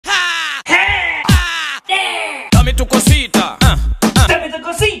Dame tu cosita. Dame tu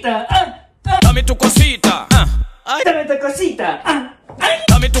cosita. Dame tu cosita. Ay. Dame tu cosita. Ay.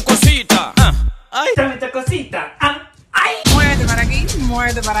 Dame tu cosita. Ay. Dame tu cosita. Ay. Muévete para aquí,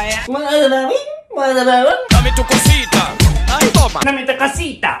 muévete para allá. Muévete para mí, muévete para mí. Dame tu cosita. Ay, toma. Dame tu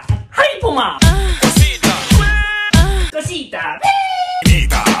cosita. Ay, puma. Cosita. Cosita.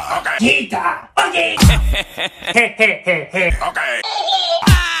 Quita. Okay. Quita. Ok. Jejejeje. Okay.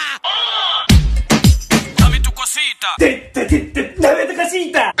 Dame tu cosita. Dame tu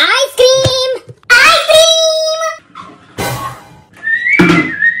cosita. Ice cream! Ice cream!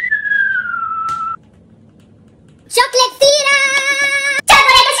 Chocolate syrup!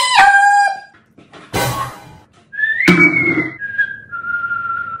 Chocolate syrup!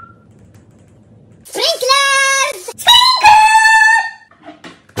 Sprinklers! Sprinklers!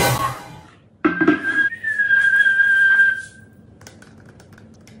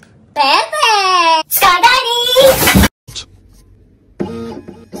 Perfect! Skydiving!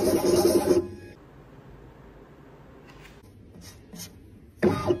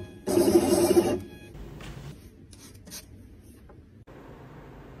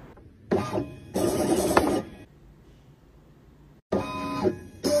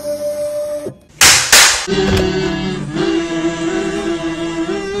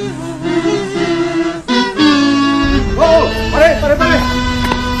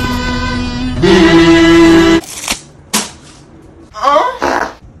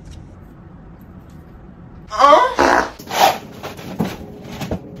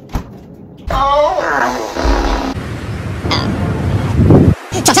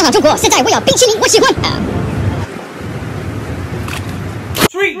早上好，中国！现在我有冰淇淋，我喜欢。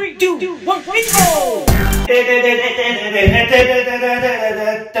 3, 2, 1, go!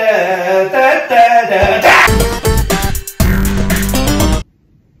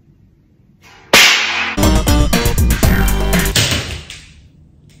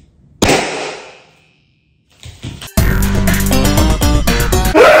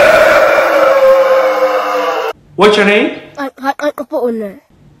 What's your name?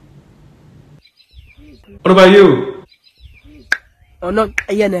 What about you? Oh no,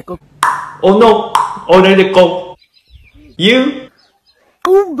 ayan ako. Oh no, already go. You?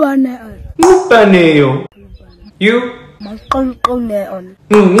 Uba neon. Mupaneo. You? Mangkong neon.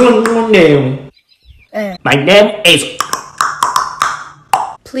 Neo. My name is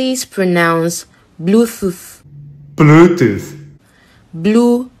Please pronounce Bluetooth. Bluetooth.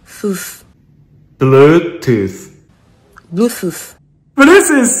 Bluetooth. Bluetooth. Bluetooth.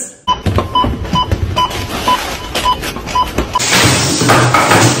 Bluetooth.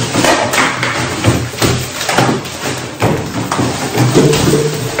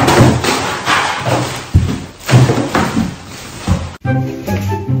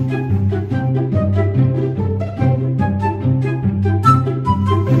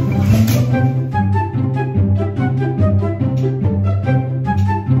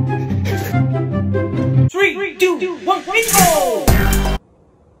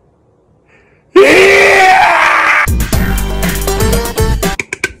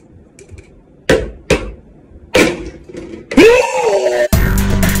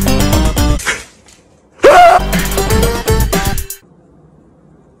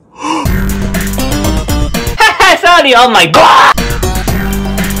 Sorry, oh my god!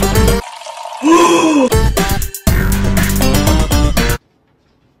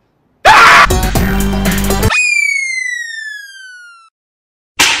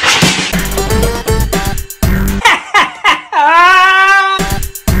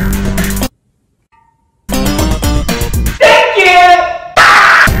 Thank you!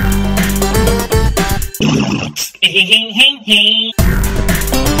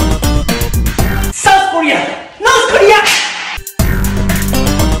 South Korea! North Korea!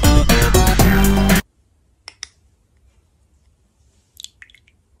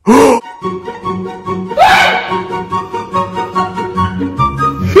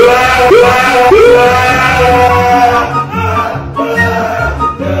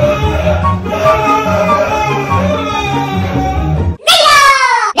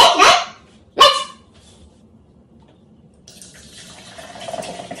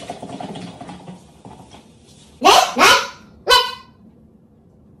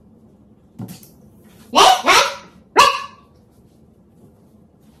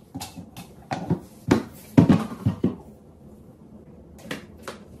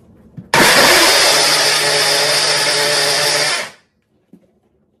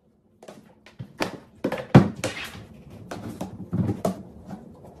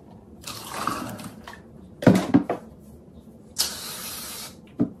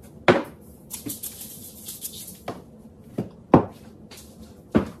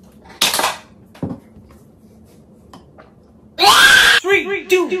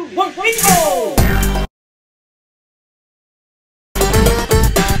 2, 1, go!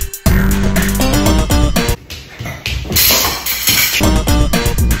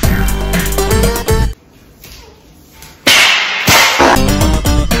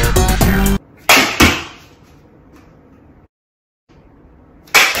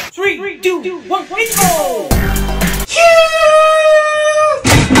 Three, two, one, go!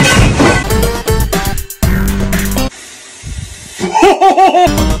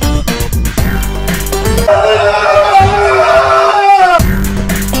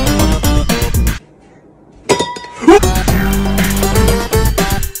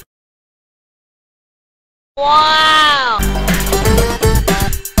 Wow!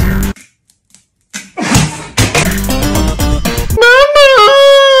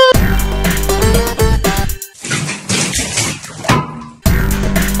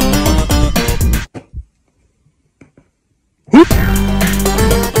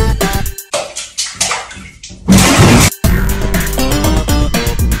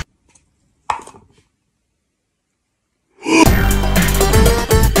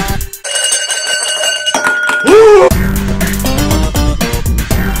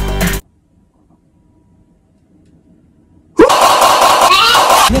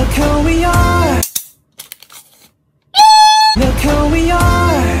 Look who we are! Look who we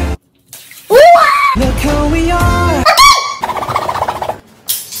are! Look who we are!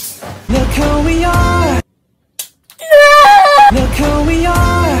 Look who we are! Look who we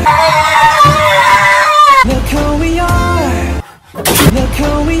are! Look who we are! Look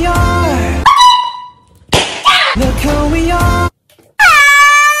who we are! Look who we are!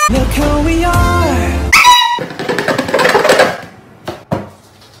 Look who we are!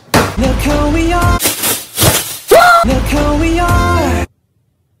 Look who we are! Look who we are!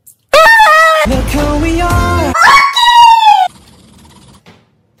 Look who we are!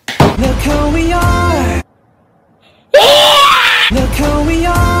 Look who we are! Look who we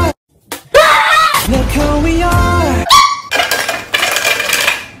are! Look who we are!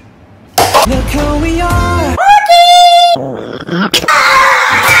 Look who we are!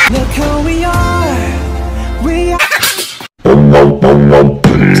 Look who we are! We are.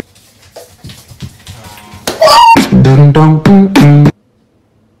 Ding dong, ding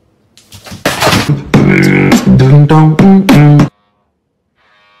dong,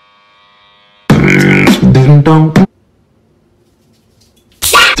 ding dong.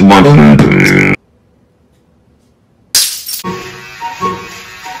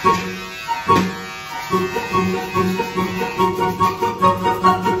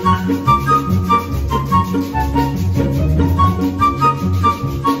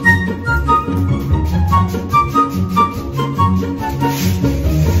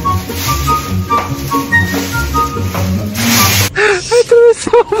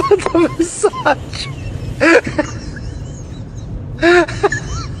 Massage.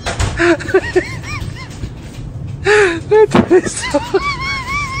 That is so.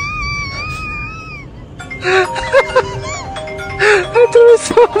 That is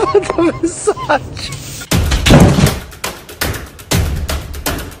so much massage.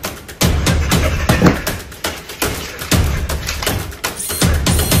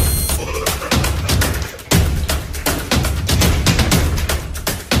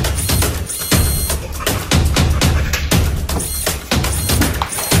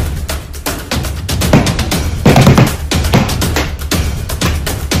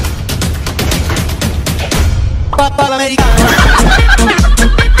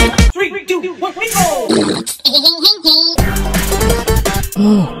 Three, two, one, go!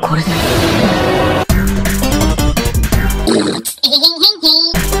 もうこれで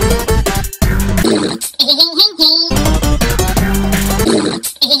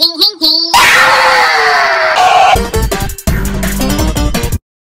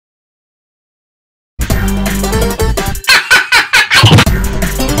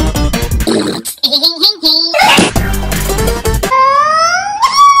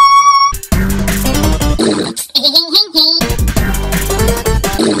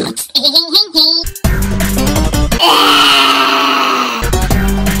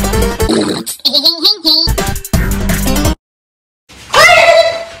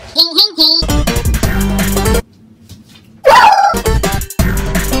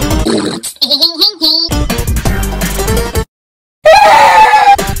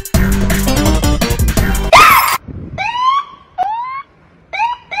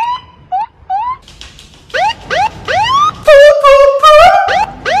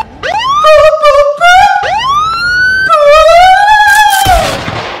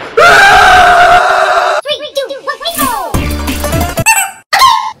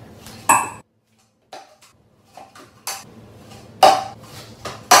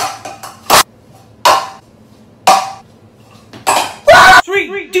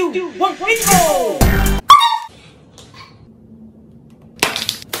 2, 1, go!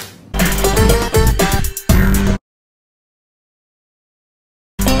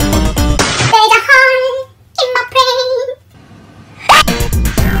 There's a hole in my brain.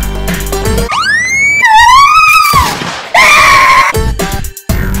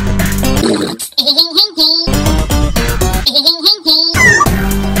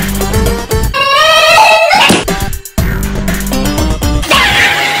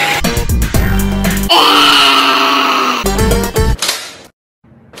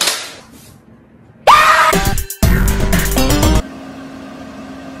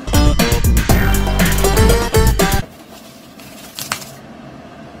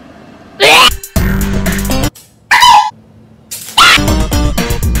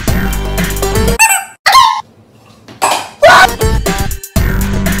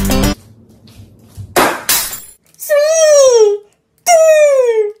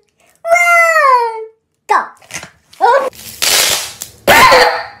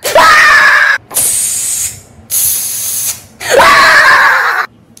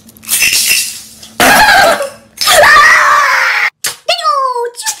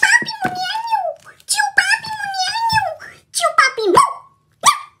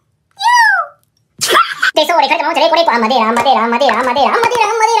 Tesoro, carta mau cerai korek amadera, amadera, amadera, amadera, amadera,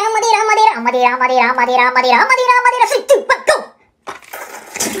 amadera, amadera, amadera, amadera, amadera, amadera, amadera, amadera, amadera, 3, 2, 1, go!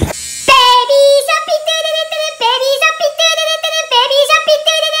 Baby shark, baby shark, baby shark,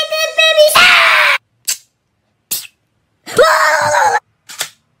 baby shark.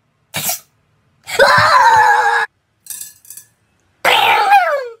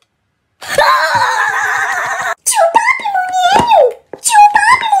 Chupapi munienyo,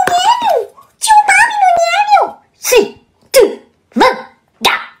 chupapi munienyo, chupapi munienyo. 3, 2, 1,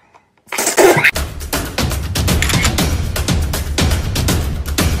 go!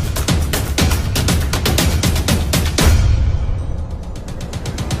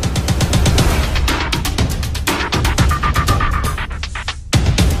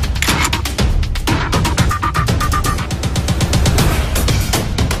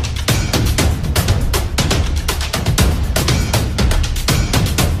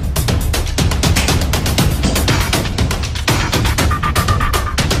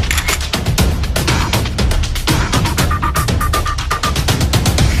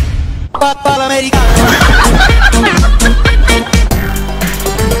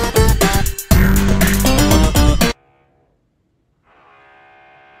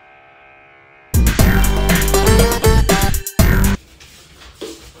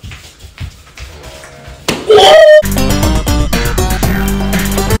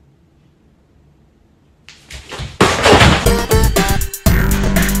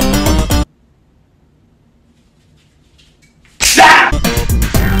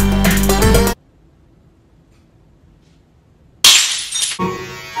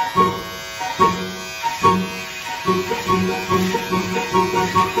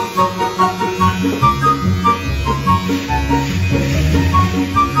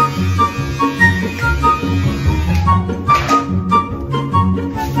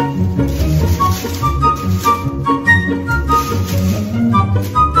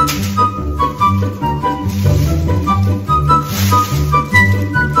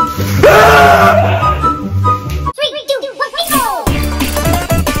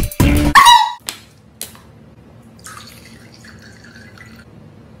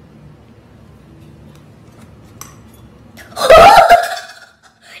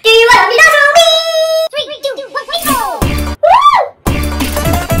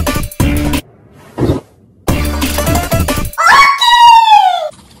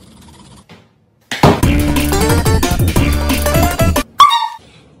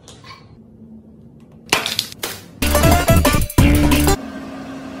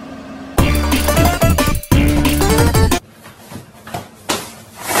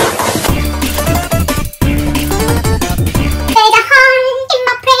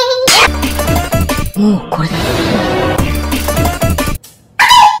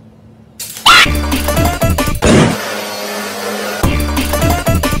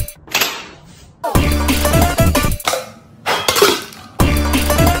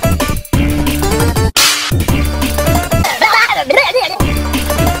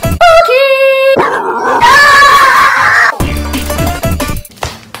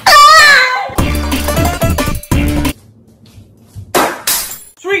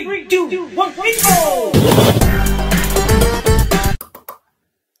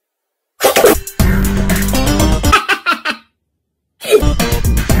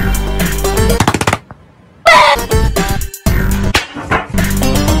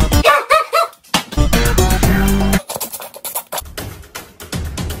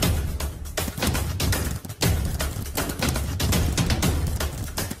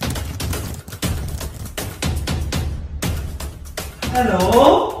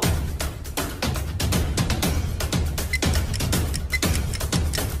 Hello?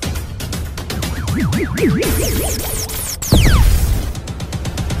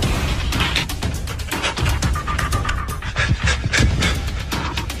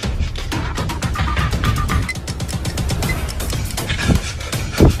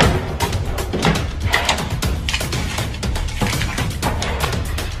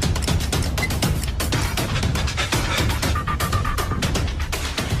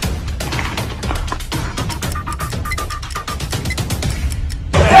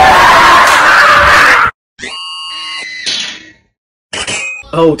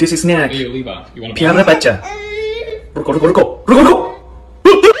 Oh, this is snack. Hey, Oliva, you want a Piara baca. Ruko.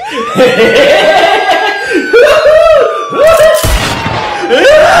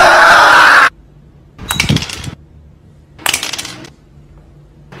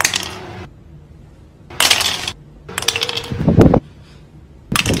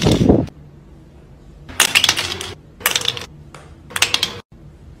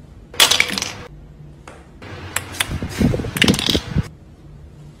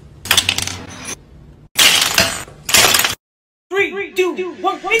 3, 2,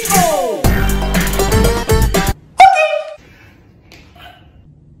 1, go!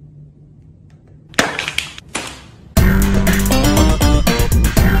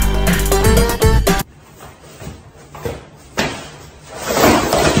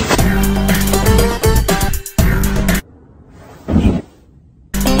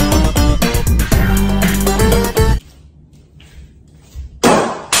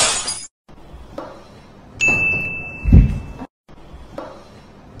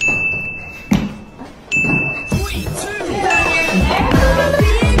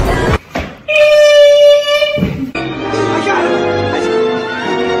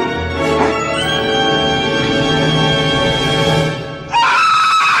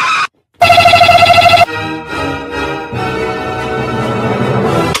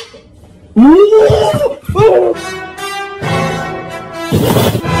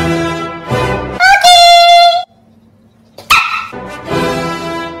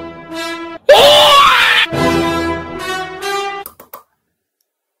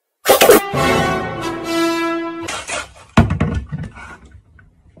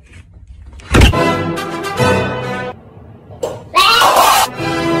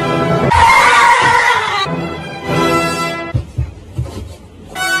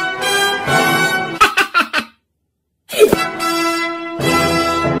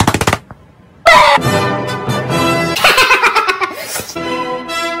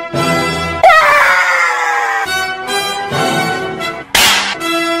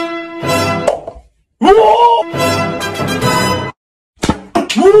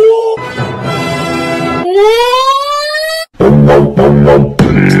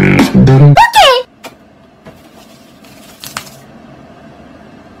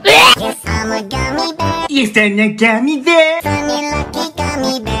 Yes, I'm a gummy bear. Sunny lucky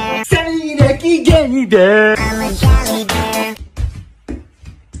gummy bear. Sunny lucky gummy bear. I'm a jelly bear.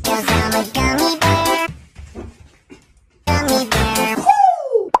 'Cause I'm a gummy bear. Gummy bear.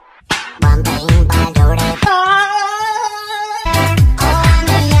 One thing by the way. Oh, I'm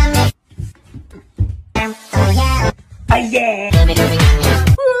a yummy. Oh yeah. Oh yeah. Baby, do it,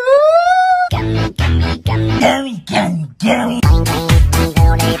 gummy, gummy, gummy. Gummy, gummy, gummy. Bang, bang, bang, do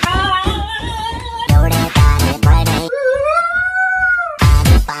it. Do it, body, body.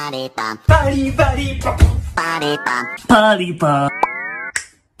 Body, bop. Body, body, pop. Body, bop. Body, pop.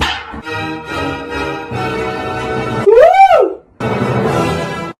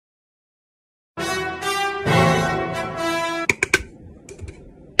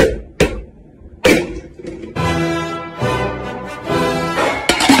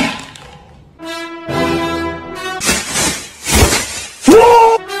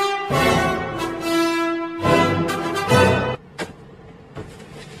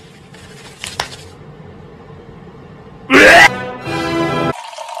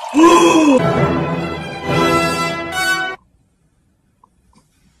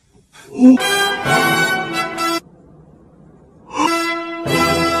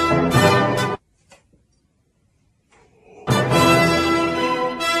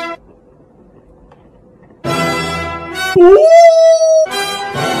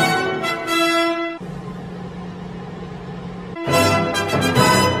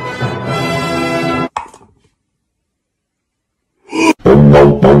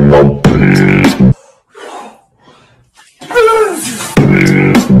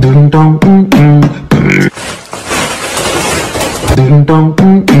 Ding dong,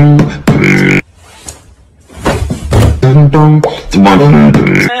 ding dong, ding dong, dong,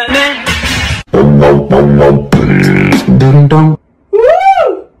 ding dong.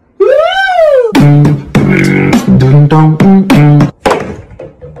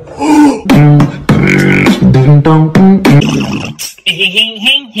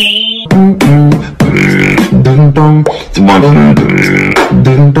 Ding dong, ding dong,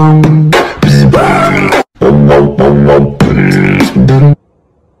 ding dong, ding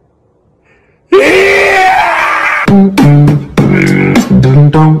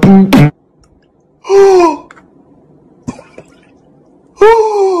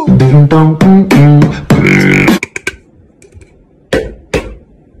dong, ding. Ding dong,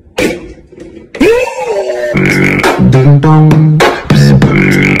 ding dong, ding dong.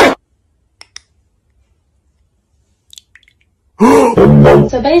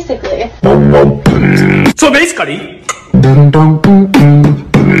 So basically, Ding dong, ding dong,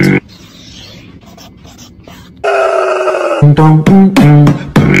 ding dong, ding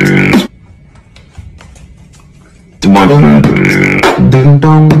dong, ding dong, ding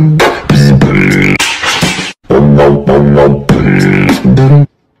dong.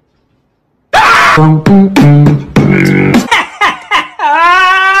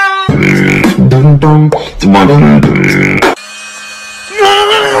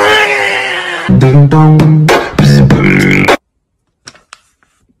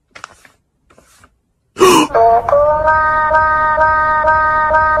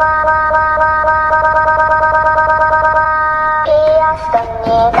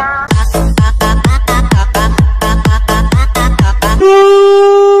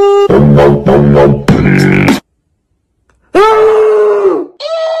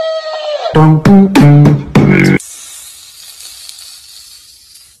 Dong, dong, ding dong, dong,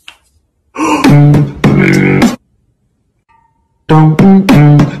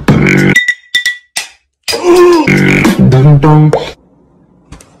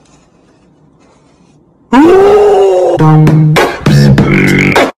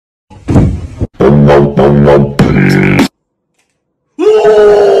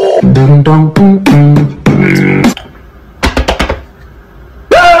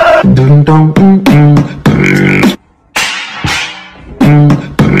 ding dong, ding dong,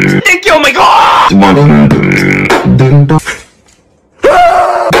 Thank you, oh my god! ding dong.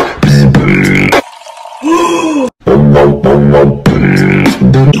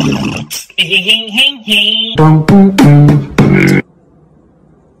 Dong,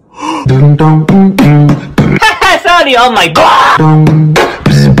 ding dong, Sorry, oh my god! dong,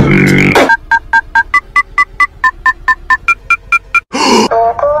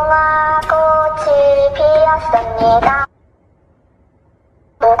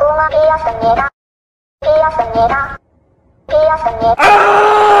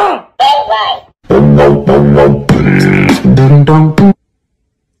 ding dong,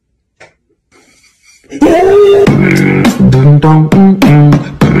 ding dong,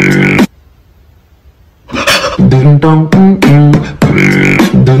 ding dong,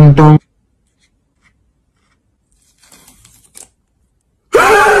 ding dong.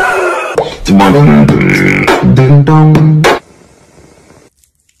 Ding dong. Ding dong.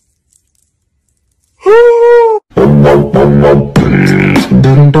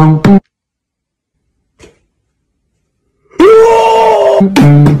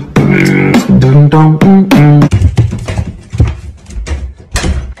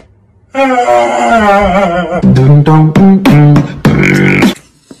 Ding dong. Ding dong.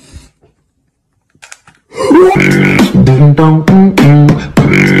 Ding dong.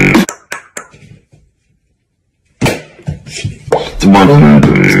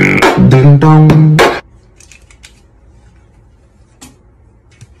 Ding dong. Ding dong. Ding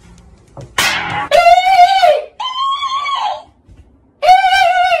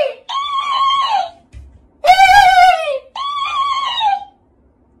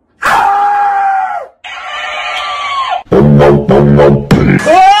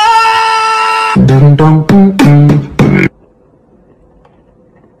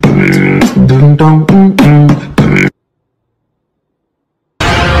dong.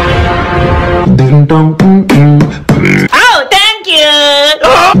 Ding dong. Oh, thank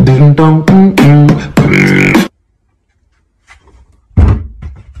you! Ding dong.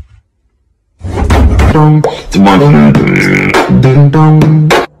 Dong. Ding dong.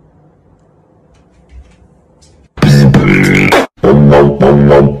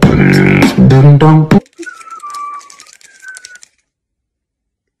 Ding dong.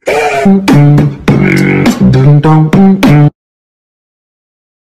 Ding dong.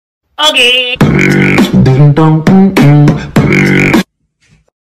 Okay. Ding dong.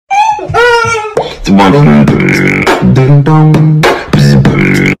 Ding Ding dong.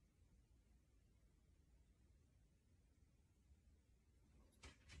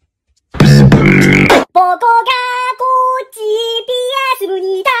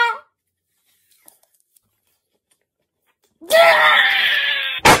 고치피했습니다.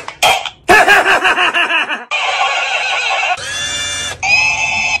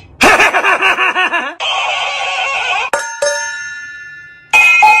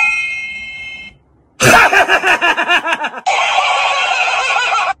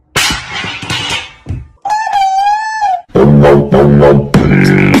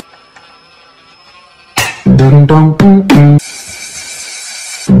 Ding dong.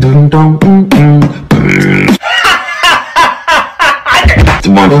 Ding dong. Ding dong.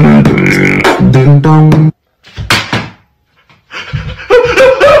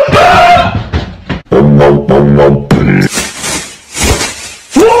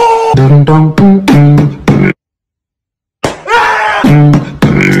 Ding dong.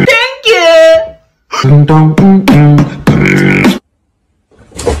 Thank you. Ding dong. Ding dong.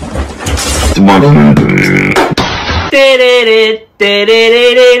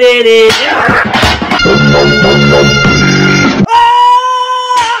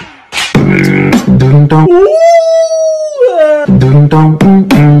 Ding dong. Ding dong. Ding dong. Ding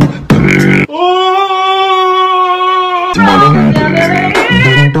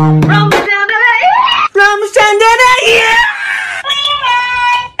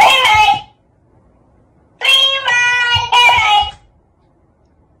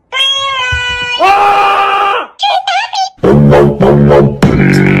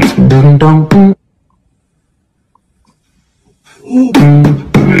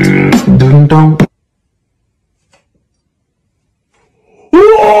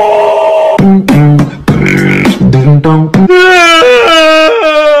dong. Ding dong.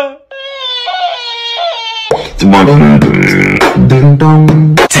 Ding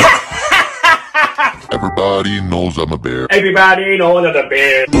dong. Everybody knows I'm a bear. Everybody knows that the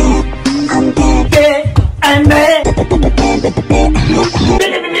bear.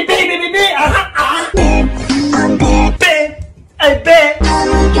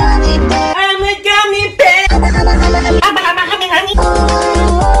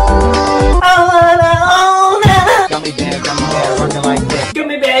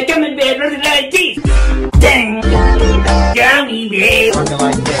 Gummy bear, running like this. Dang. Gummy bear,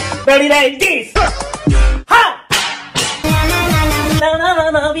 running like this. Ha!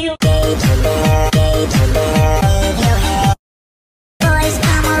 Love you. Boys,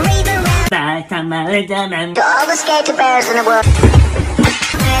 come on, read around. To all the skater bears in the world.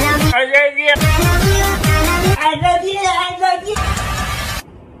 I love you. I love you. I love you.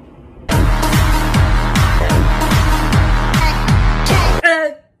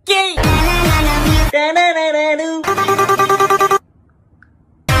 Okay. Da-da-da-da-do.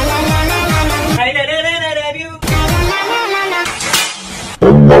 I love you.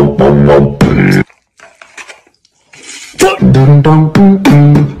 Ding dong. Ding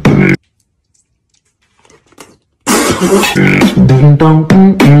dong.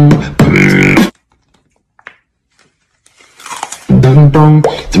 Ding dong.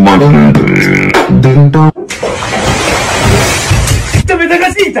 Ding dong. Dame tu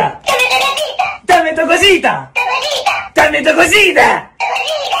cosita. Dame tu cosita. Dame tu cosita.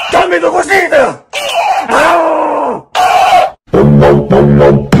 Dame tu cosita. ¡Oh! Ding dong. Ding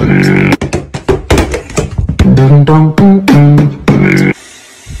dong. Ding dong.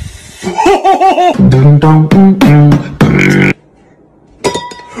 Ding dong. Ding dong.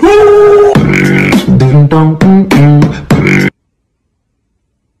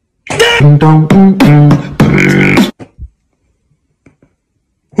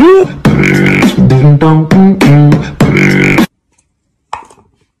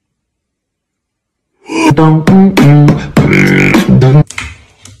 Dong.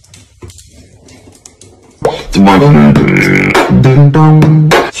 Ding dong.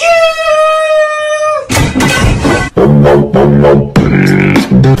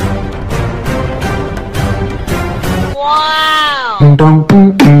 Wow! Ding dong.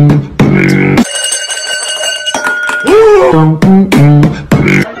 Dong. Ding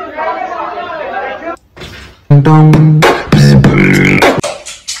dong.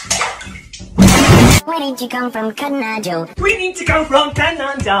 Where did you come from, Kanajo? We need to come from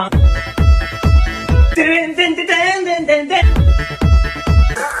Kananja. Dun, dun, dun, dun, dun, dun, dun.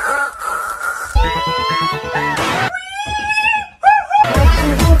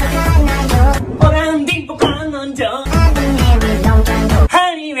 Orang di Kananja.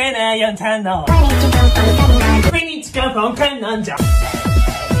 Honey, when I am Tano. We need to come from Kananja.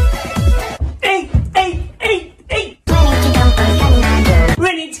 Hey, hey, hey, hey.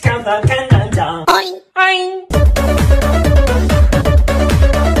 为你长发看南掌。哎，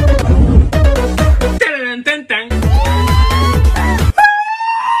噔噔噔。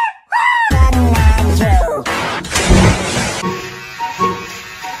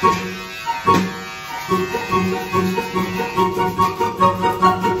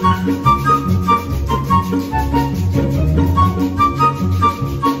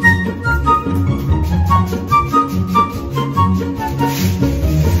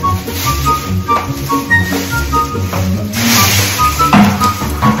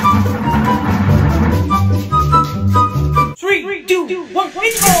3, 2, 1,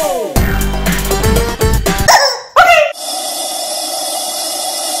 let's go!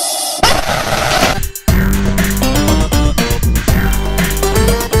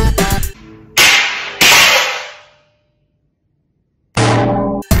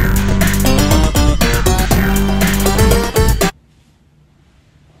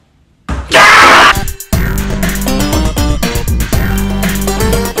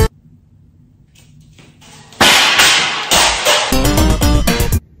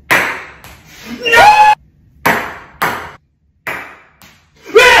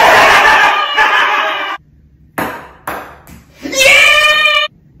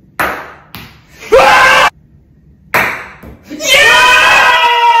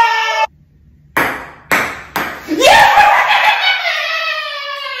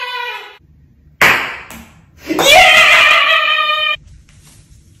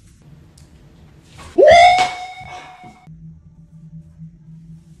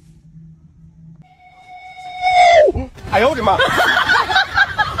哎呦我的妈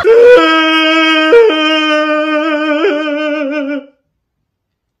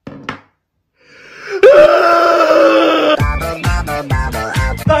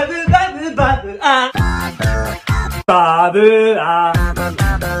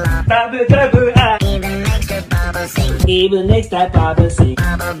！Even next time bubble sing,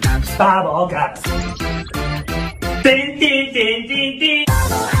 bubble guts. Ding ding ding ding ding.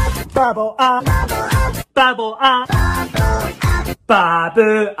 Bubble up, bubble up,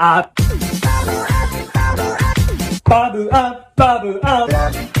 bubble up, bubble up, bubble up.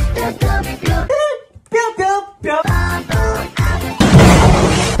 Pew pew pew.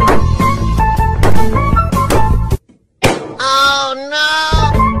 Oh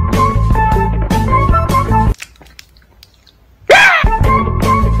no!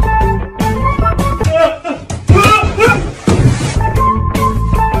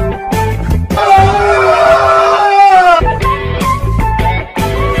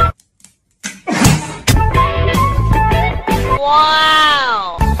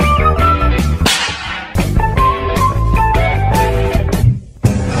 Wow!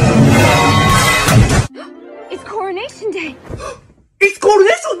 It's Coronation Day. It's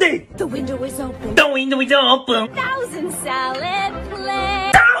Coronation Day. The window is open. The window is open. Thousand salad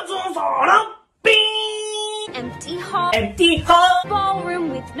plates. Thousands of beans. Empty hall. Empty hall. Ballroom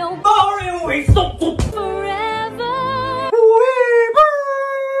with no Ballroom with no food. forever.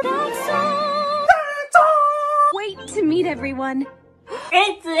 That's all. That's all. Wait to meet everyone.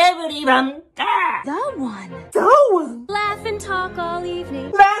 It's everyone. The one. The one. Laugh and talk all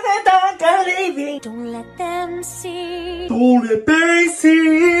evening. Laugh and talk all evening. Don't let them see. Don't let me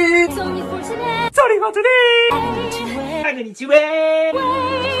see. It's only for today. Sorry for today. Anyway. I'm gonna do it.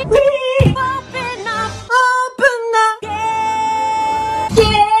 Wait. Wait. Open up. Open up. Yeah.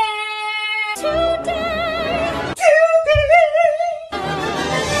 Today.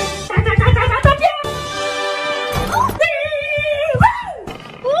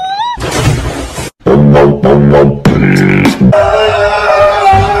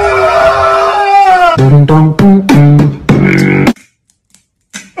 Ding dong,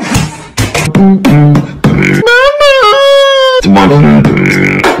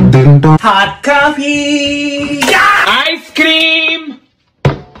 ding dong. Hot coffee. Ice cream,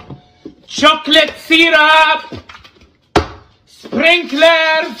 chocolate syrup,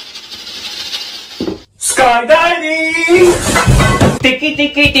 sprinklers, Skydiving. Tiki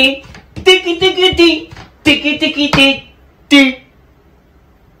tiki tiki tiki tiki tiki tiki tiki tiki.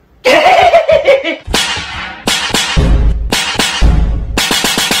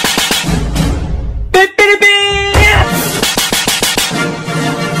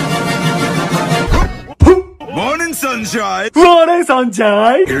 morning sunshine. Morning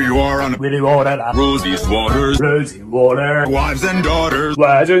sunshine. Here you are on Willy water, Rosie's waters, rosy water, wives and daughters.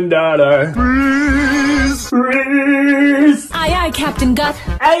 wives and daughter. Breeze. Breeze. Aye, aye, Captain Gut.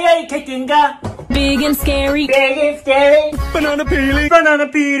 Aye, aye, Captain Gut. Big and scary. Big and scary. Banana peeling. Banana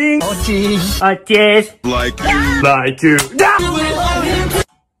peeling. Oh jeez. Oh jeez. Like you. Like you.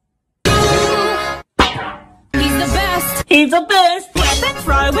 He's the best. He's the best. Weapon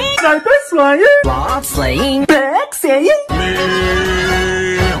throwing. Sniper flying. Blood slaying. Back saying.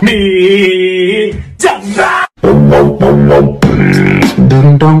 Me. Jump back. Ding dong.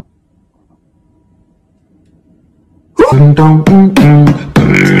 Ding dong.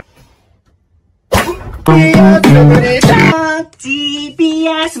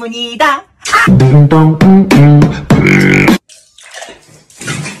 GPS입니다. Ding dong.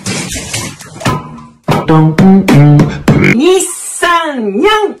 Dong.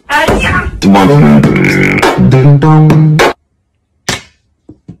 이상형 아니야. Ding dong.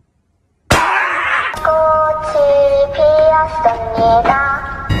 꽃이 피었습니다.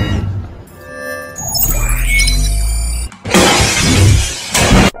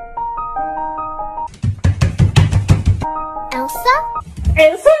 Elsa?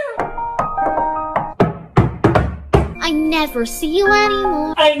 Elsa. I never see you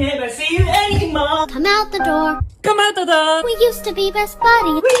anymore. I never see you anymore. Come out the door. Come out the door. We used to be best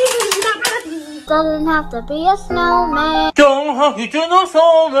buddies. Doesn't have to be a snowman. Don't have to do no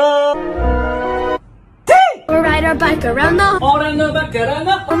summer. We'll ride our bike around the On the back on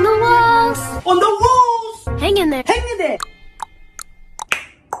on the walls. the walls. Hang in there. Hang in there.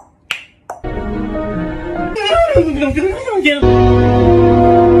 Okay.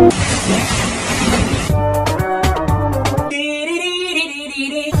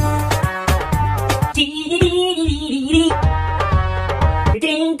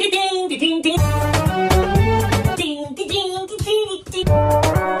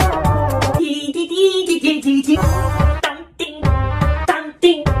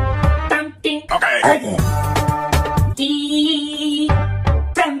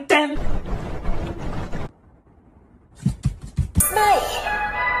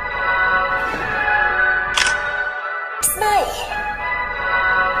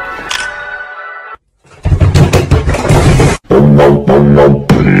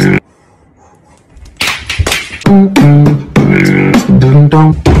 Ding dong. Ding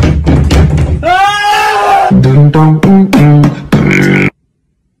dong. Ding dong. Ding dong. Ding dong. Dong. Ding dong.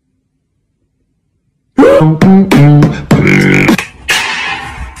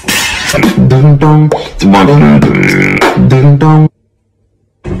 Ding dong. Ding dong. Ding dong. Ding dong. Ding dong.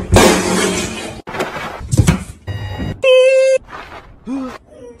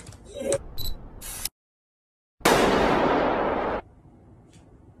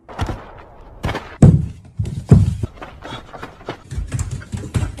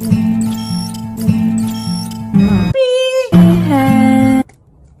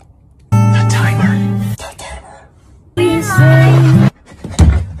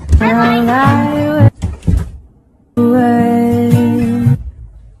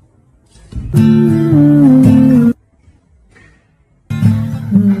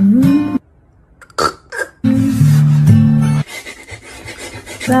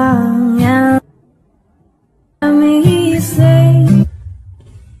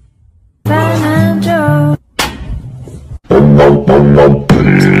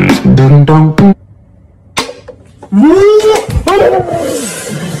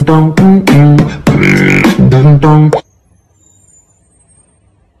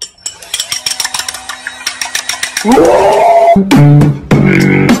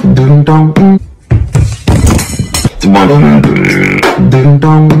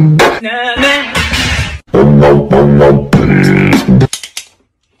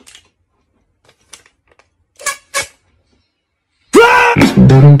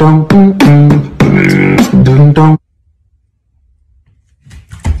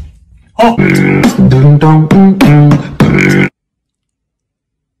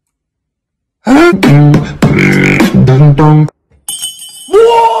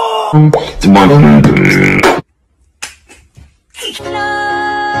 Ding dong.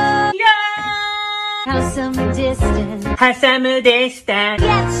 Have some distance. Have some distance.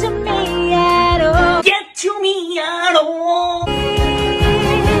 Get to me at all. Get to me at all.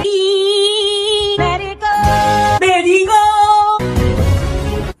 Let it go. Let it go.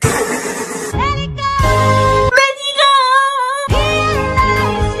 Let it go. Let it go. Here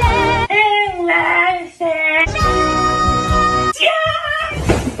lies death. And life says,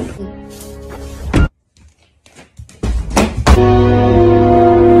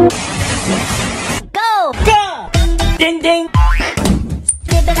 Go. go. Ding ding.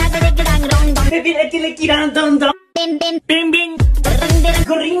 Baby, like dong dong. Bin bin Bing bing. bin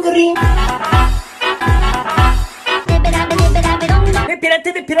Green green. bin bin bin bin bin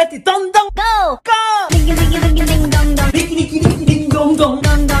Pirate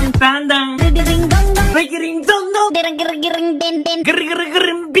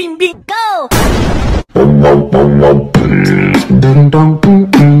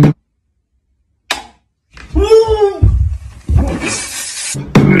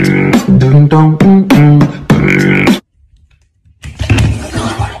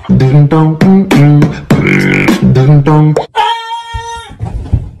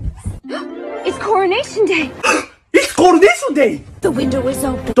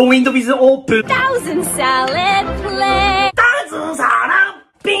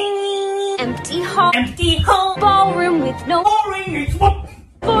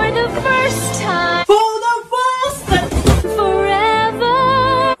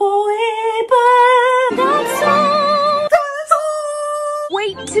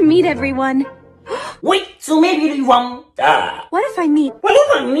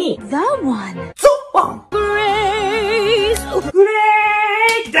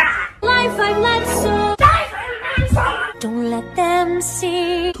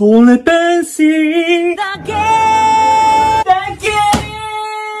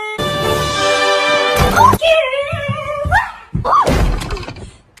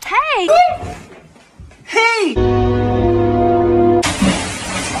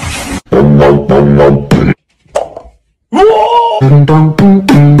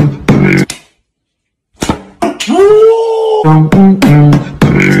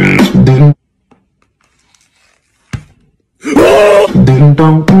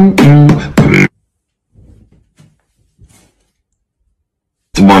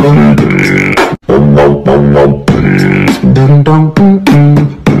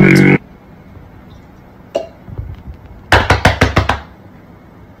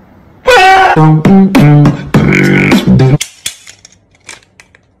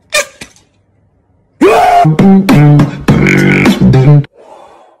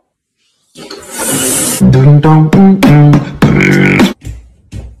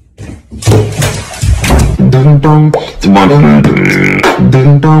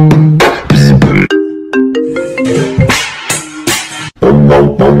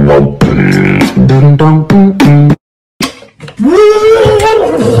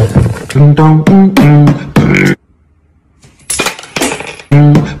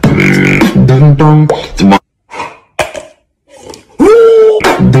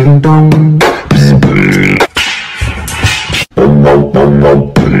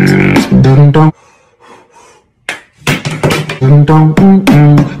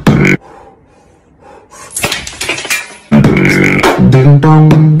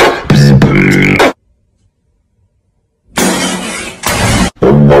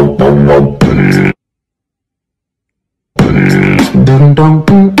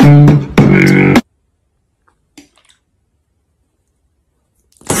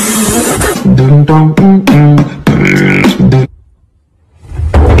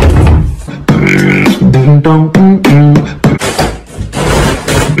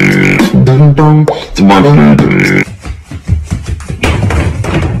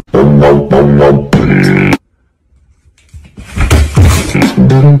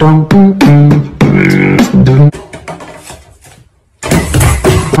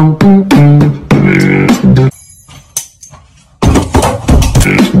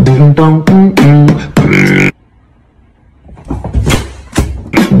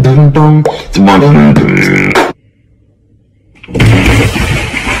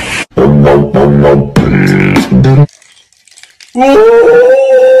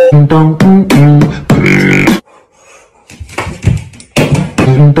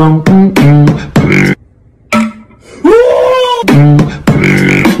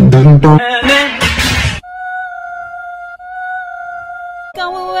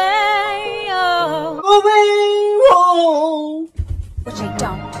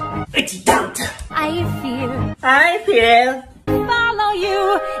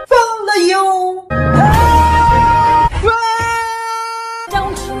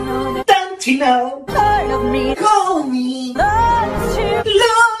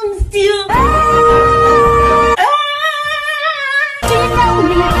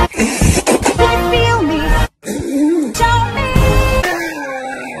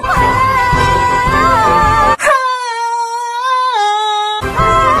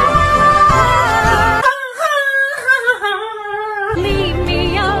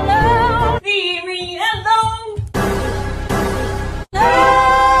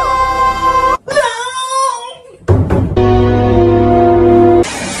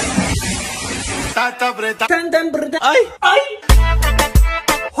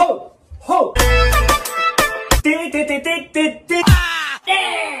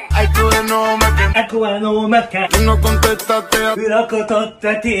no me quema. Tú no contestaste a ti. Loco,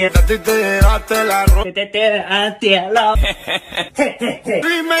 tótate. A ti te dejaste la ropa. Te dejaste la.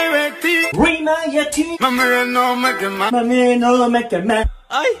 Rima y Betty. Rima y a ti. Mami, no me quema. Mami, no me quema.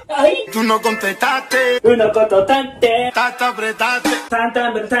 Ay, ay. Tú no contestaste. Uno contestaste. Tata apretaste.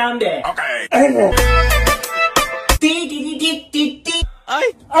 Tanta verdad. Ok. Ay,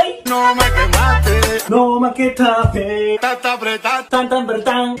 ay. No me quemaste. No me quemaste. Tata apretaste. Tanta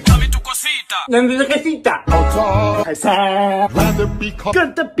verdad. Dame tu cosita. Dame tu cosita. Esa. Rather be caught.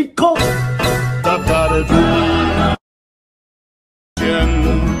 Canta pico.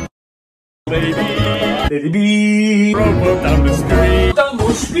 Baby, roll down the street. Down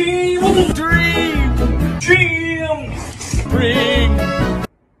the street. Dream, Dream. bring.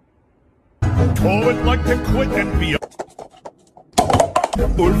 Oh, I'd like to quit and be a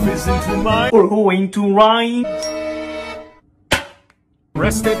wolf is into my We're going to rhyme.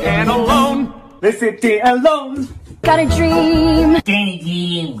 rested and alone. Let's sit there alone. Got a dream.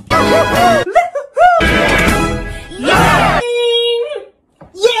 Dream. Yeah!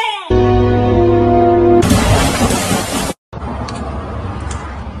 Yeah!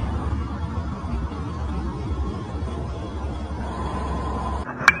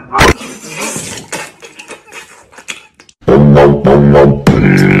 Dum dum dum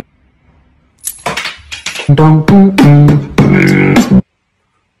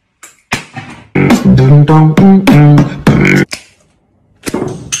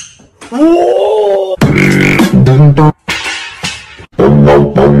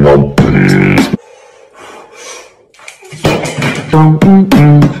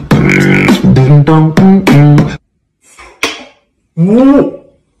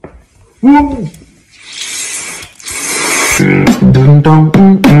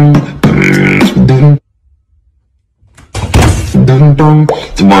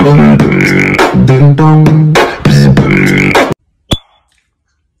dum dum dum.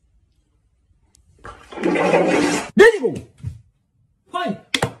 There you go. 5,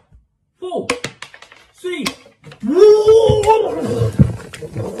 4, 3.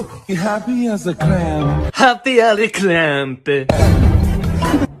 Happy as a clam. Happy as a clamp. You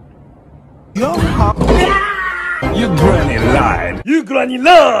granny lied. You granny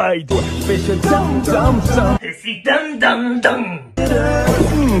lied. Fish a dum dum dum. Fizzy dum dum dum.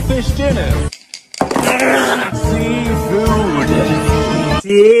 Fish dinner. Seafood.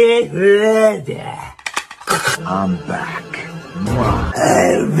 Seafood. I'm back.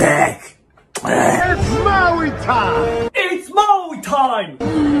 I'm back. It's Maui time. It's Maui time.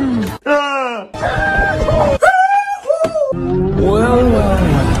 Well,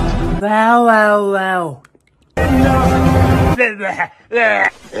 Wow, wow, wow.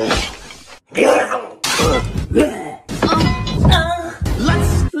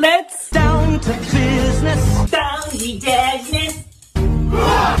 Let's down to business. Down to business.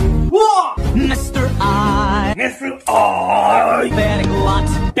 What? Mr. I, Mr. I. betting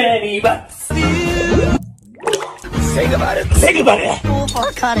lot, Benny Butts. say about it. Think about it.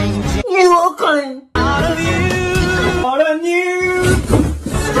 for cutting You are calling out of you. on a new.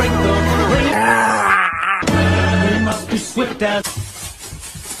 Strength of ring, You must be swift as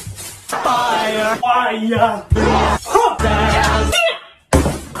fire, fire. as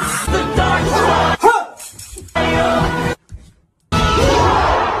the dark side.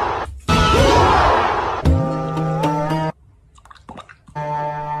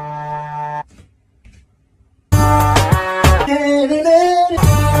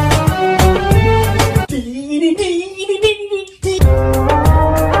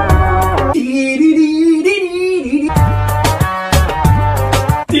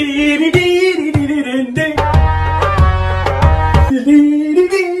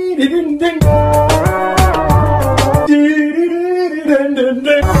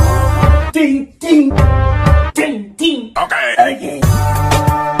 Ding, ding, ding, ding. Okay. Okay.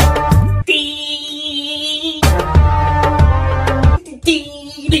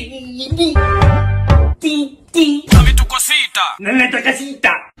 Dame tu cosita. Nella tua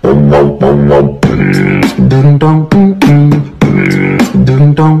casita.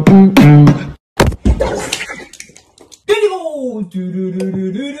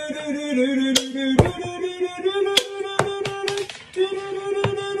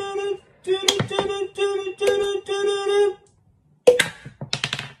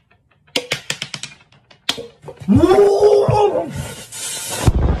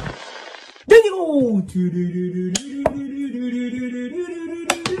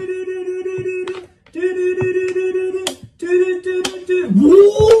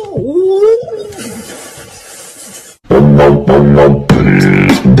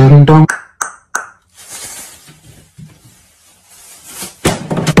 dun dun.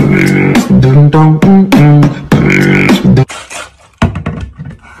 Dun dun dun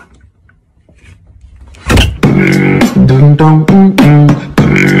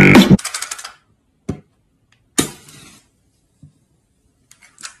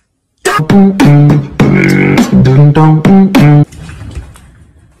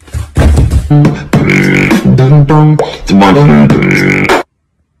dun dun dun dun dun.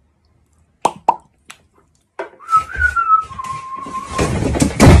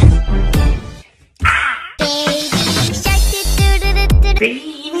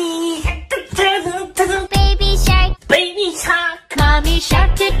 Baby shark, baby shark, mommy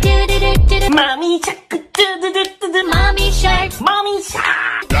shark, do do do do do, mommy shark, do do do do do, mommy shark, mommy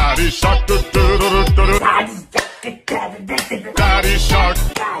shark, Daddy shark, do do do do do. Daddy shark,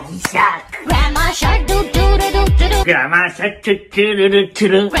 daddy shark, grandma shark, do do do do do do, grandma shark, do do do do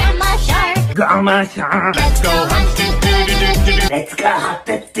do, grandma shark, grandma shark, let's go hunt, do do do do do, let's go hunt,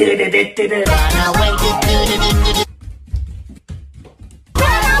 do do do do do, run away, do do do do do,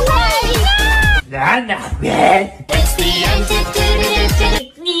 run away, run away. It's the end, do do do do do, it's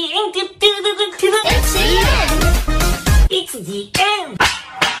the end, do do do do do, it's the end, it's the end.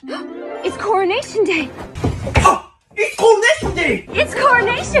 It's Coronation Day. Oh, it's Coronation Day! It's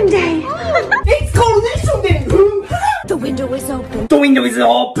Coronation Day. It's Coronation Day! The window is open. The window is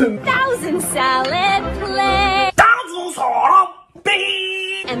open. Thousand salad plate. Thousands of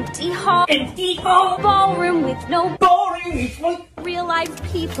big Empty hall. empty hall. Ballroom with no Boring is like real life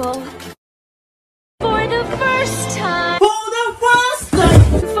people. For the first time. for the first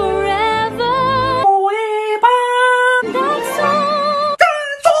time Forever. forever. That's all.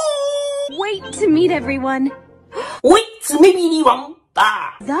 That's all. Wait to meet everyone. Wait, maybe one.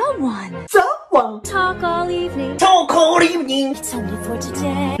 The one. Someone Talk all evening. talk all evening. It's only for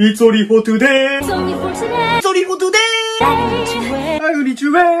today. It's only for today. It's only for today. It's only for today. I need to wait. I need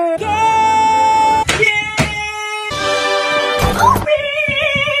to wait.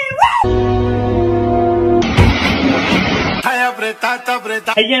 ay apretate,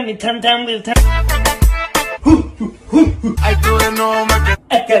 apretate. I am in time will time. Ay tú de nuevo me quedé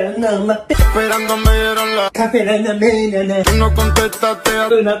I got no my esperando, me dieron la. cafe and a man. Tú no contestaste,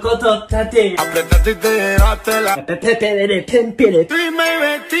 Una cosa tate. apretaste y te llevaste la. Pepe pempere. Y me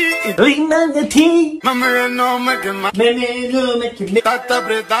vestí, Remember the tea. mami de no me quemaste. Me no me can make Tata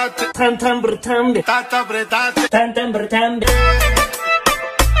apretaste, tam brutambe. tata apretaste. Tam brutambe.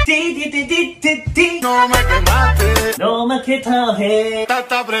 Di. No me quemaste, No me quita he.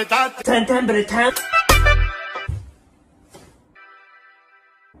 tata apretaste. Tam brutam.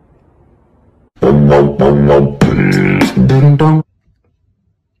 Dun dun.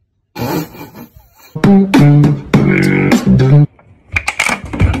 Dun dun dun dun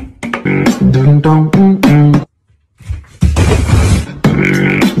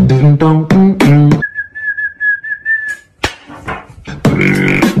dun dun dun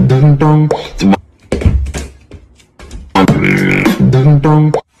dun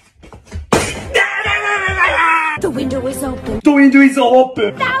dun. The window is open. The window is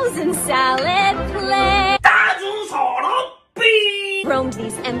open. Thousand salad plate. Thousands of big Roamed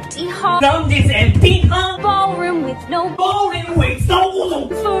these empty halls. round this empty hall. Ballroom with no Boring waits no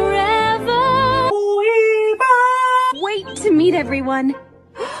forever. forever. Wait to meet everyone.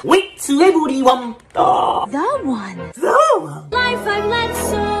 Wait till everyone. The one. The one. Life I've led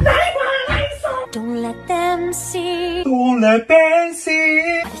so. Don't let them see. Don't let them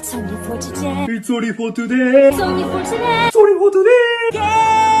see. It's only for today. It's only for today. It's only for today. It's only for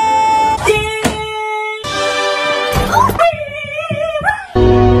today.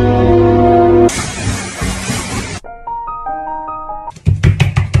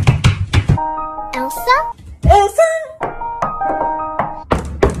 Elsa? Elsa,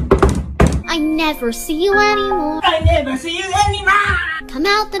 I never see you anymore. I never see you anymore. Come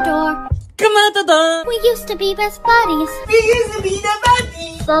out the door. Come out the door. We used to be best buddies. We used to be the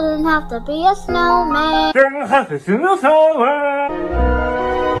buddies. Doesn't have to be a snowman. Don't have to sing a song.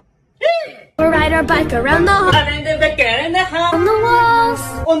 We'll ride our bike around the hall. And the back and the house. On the walls.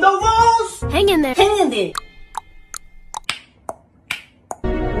 On the walls. Hang in there. Hang in there.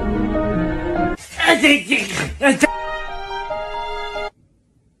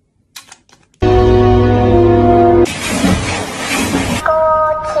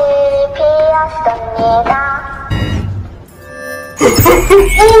 꽃이 피었습니다.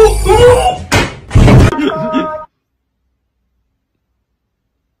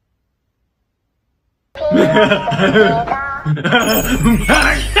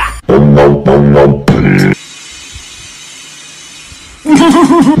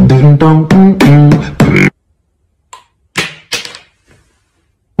 Ding dong. Ding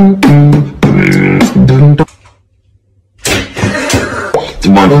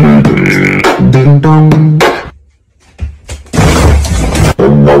dong. Ding dong.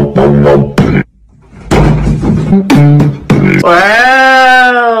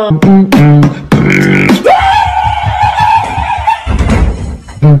 Wow! Ding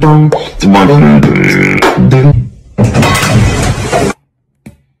dong. Ding.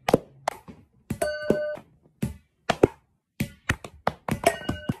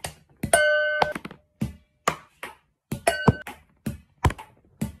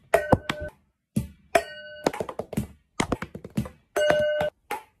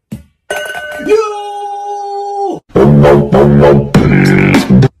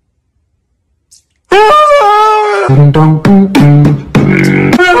 Ding dong.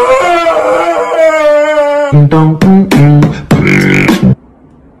 Ding dong. Ding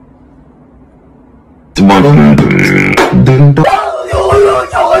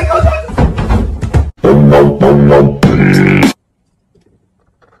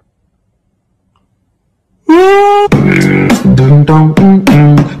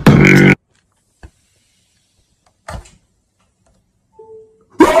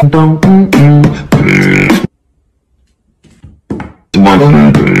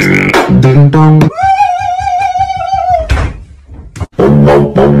Ding dong. Dong.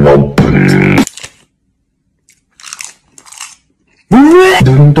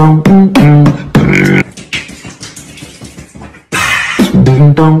 Ding dong.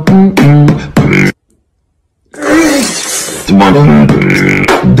 Ding dong. Ding dong.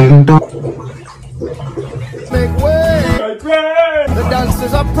 Ding dong. Make way. The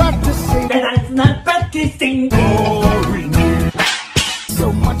dancers are practicing. And I'm not practicing.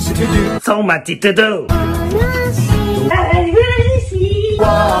 So much to do. So much to do. I really see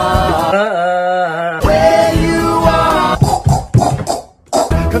Where you are.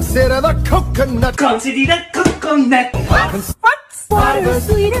 Consider the coconut. Consider the coconut. Water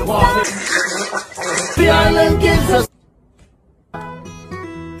sweet and sour. The island gives us.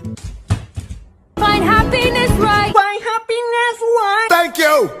 Find happiness right. Find happiness, why? Thank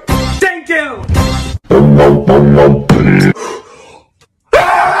you. Thank you. Ding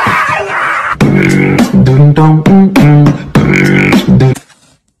dong.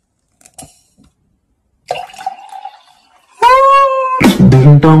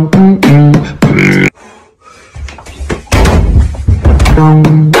 Ding dong.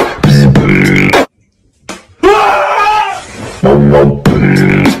 Dong.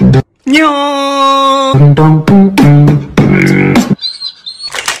 No. Ding dong.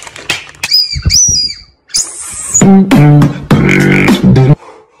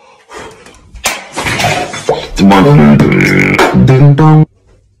 Ding dong.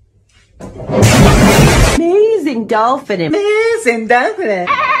 Amazing dolphin. Amazing, definite.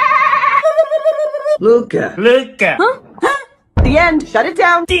 Luca. Luca. The end. Shut it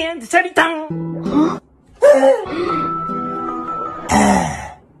down. The end, shut it down.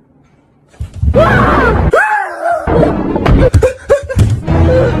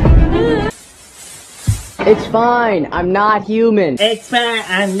 It's fine. I'm not human. It's fine,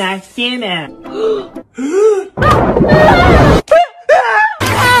 I'm not human.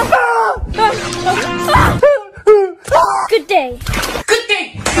 Good day. Good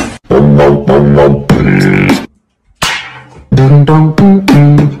day. Ding dong.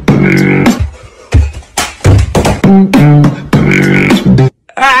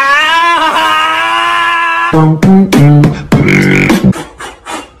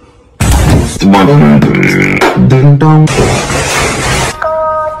 Ding dong.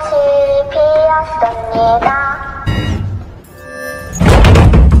 꽃이 피었습니다.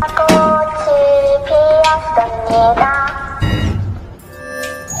 꽃이 피었습니다.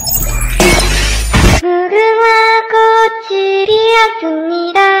 무궁화 꽃이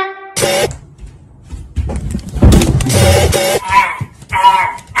피었습니다.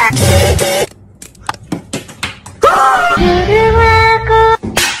 무궁화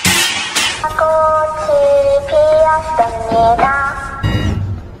꽃이 피었습니다.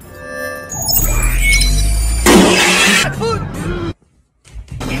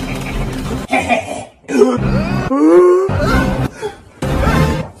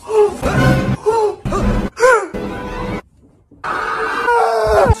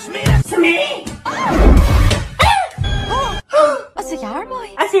 I say, yeah, boy.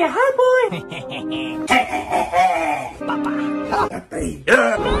 I say hi, boy.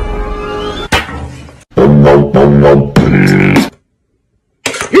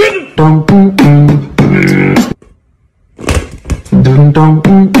 Dong. Ding dong.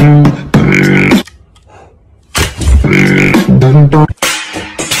 dong, ding dong.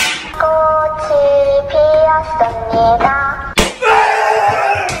 꽃이 피었습니다.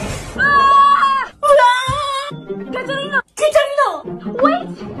 Katarina!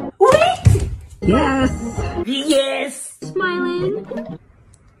 Wait! Yes. Yes. Smiling.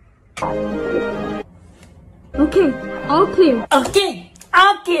 Okay, all clear. Okay.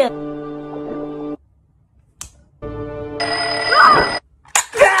 Okay.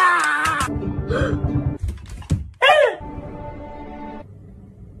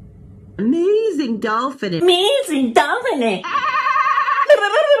 Amazing dolphin. Amazing dolphin.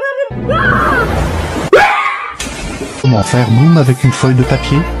 Comment faire boum avec une feuille de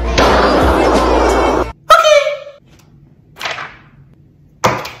papier?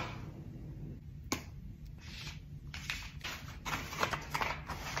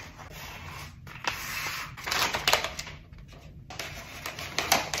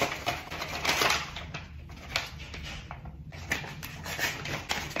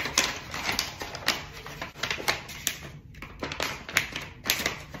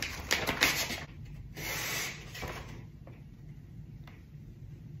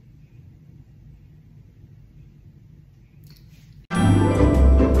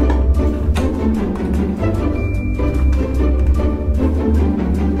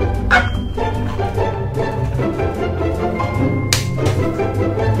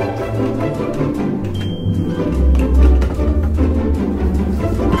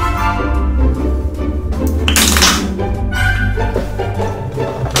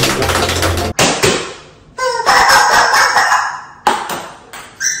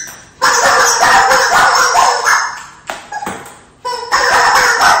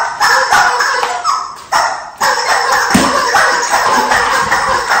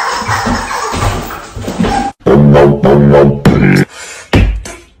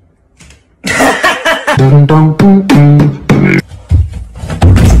 Ding dong, ding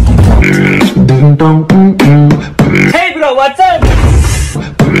dong, Hey bro, what's up?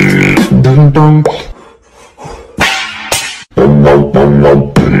 ding dong, ding dong,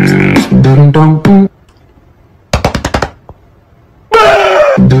 ding dong,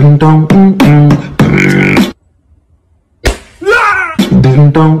 ding dong, ding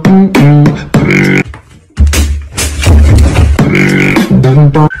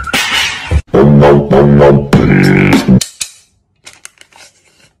dong.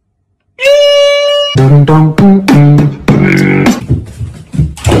 Ding dong, ding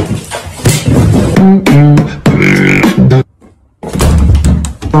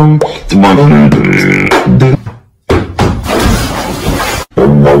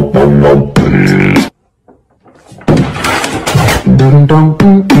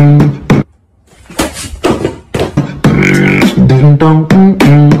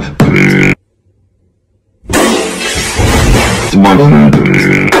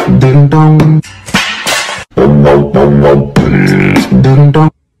dong, ding dong, ding dong, ding dong,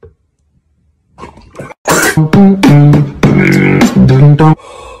 ding dong,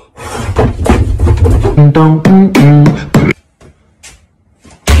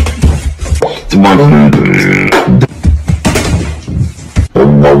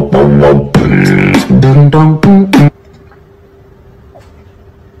 ding dong, ding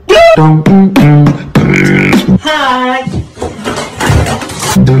dong, dong, Hi.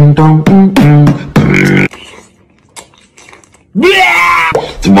 ding dong, Yeah.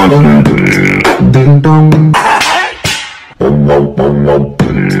 ding dong, ding dong, ding dong, ding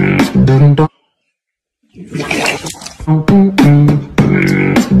dong, ding dong,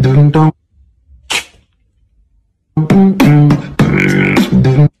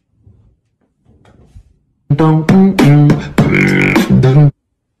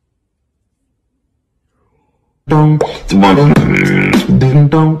 ding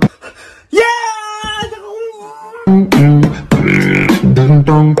dong, Yeah. ding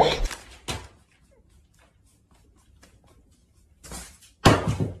dong, ding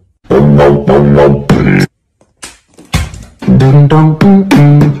dong, ding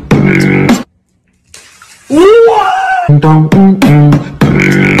dong,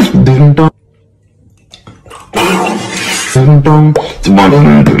 ding dong, ding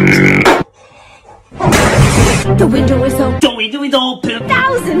dong, The window is open. The window is open.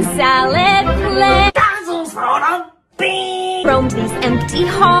 Thousand salad plates Thousands for a big. roam these empty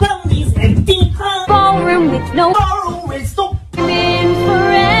halls. From these empty halls. Ballroom with no Always so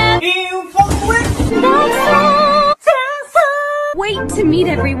infrared. infrared. That's all. Wait to meet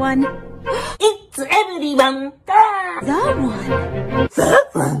everyone. It's everyone. The one.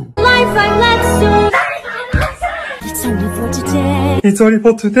 Life I'm left so.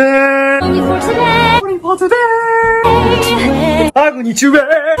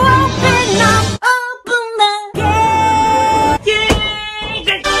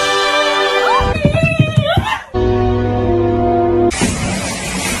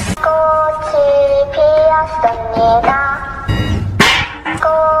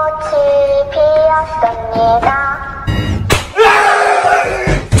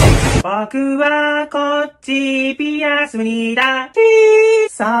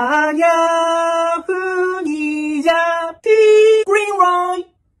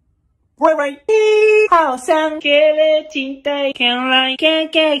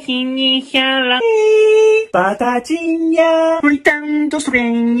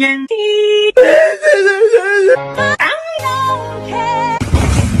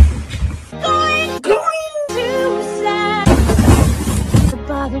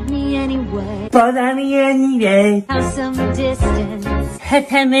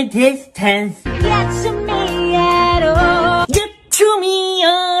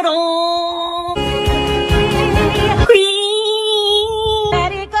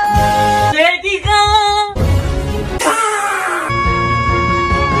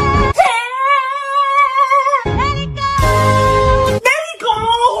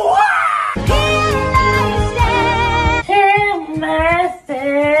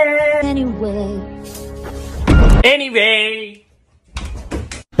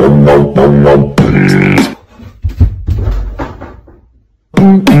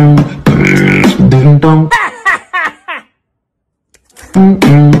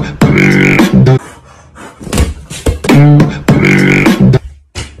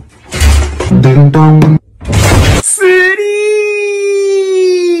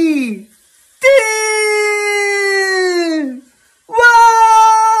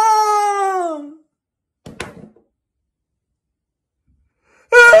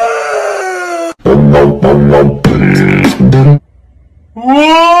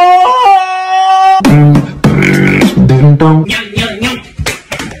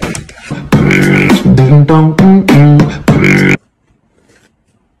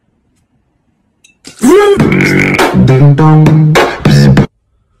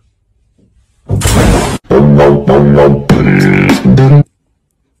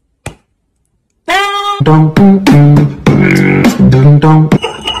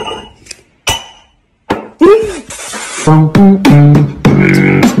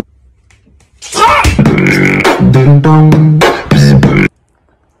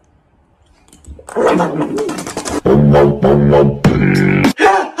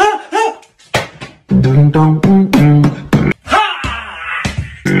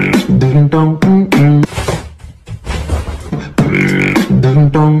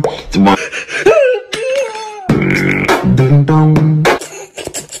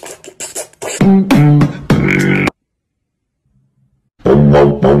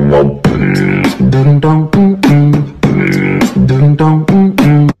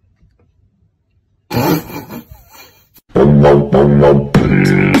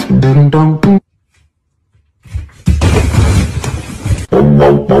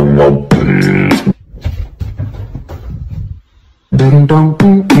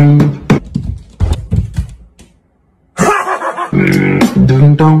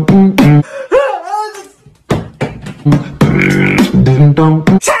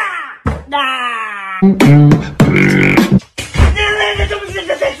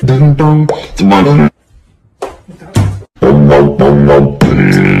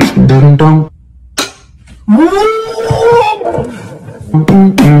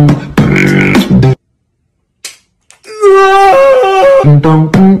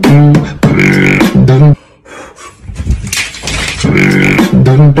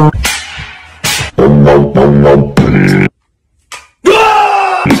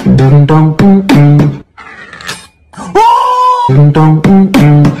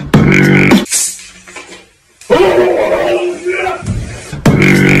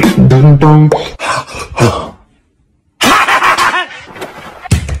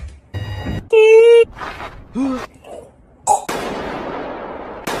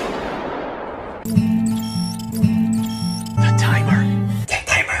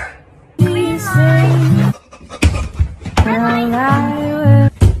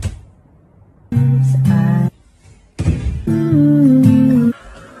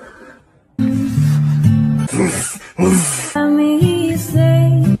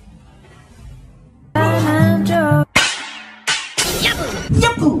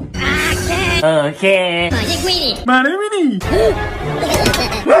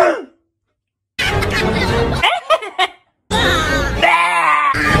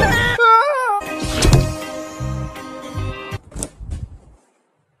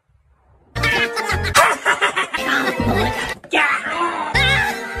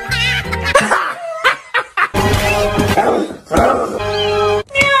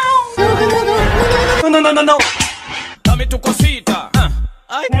 no. Dame tu cosita.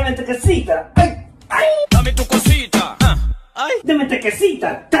 Ay. Dame tu casita. Ay. Ay. Dame tu cosita. Ay. Dame tu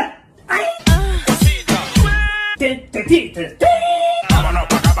casita. Ay. Cosita. Vámonos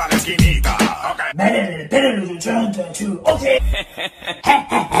pa' acá, pa' la esquinita. Ok.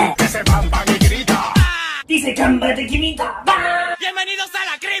 Que se pan y grita. Dice Camba de Quimita. ¡Va! Bienvenidos a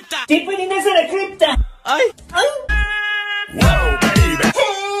la cripta. Bienvenidos a la cripta. Ay. Ay. Wow, baby.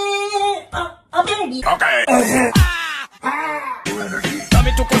 Oh, baby. Ok.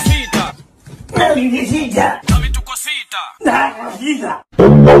 Dame tu cosita. Dame mi cosita. Dame tu cosita. Dame cosita.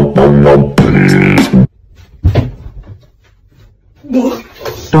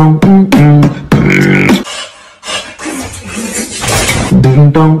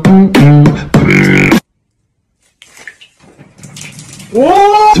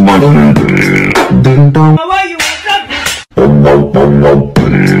 How are you?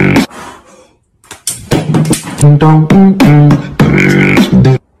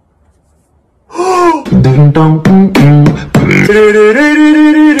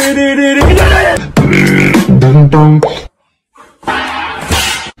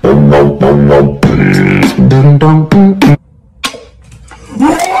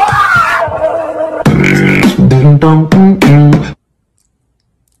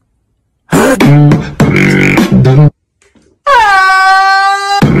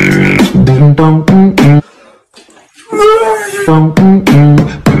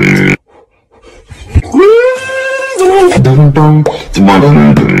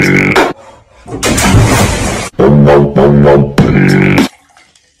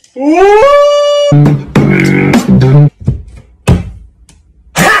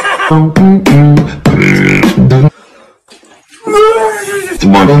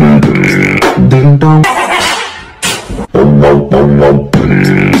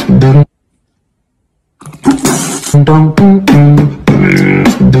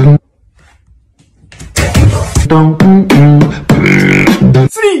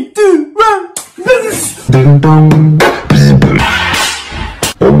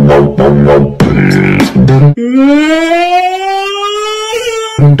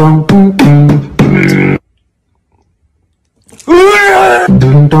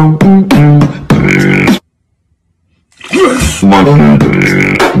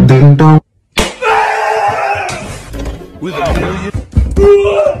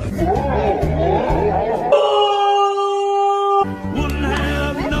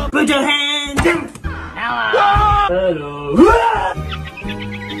 Put your hands down. Hello.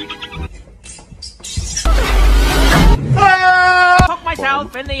 Poke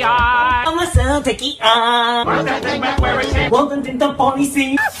myself in the eye. I'm myself, take it on. Where's that thing back where it's at? Welcome to the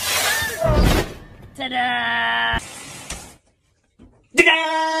policy. Ta-da!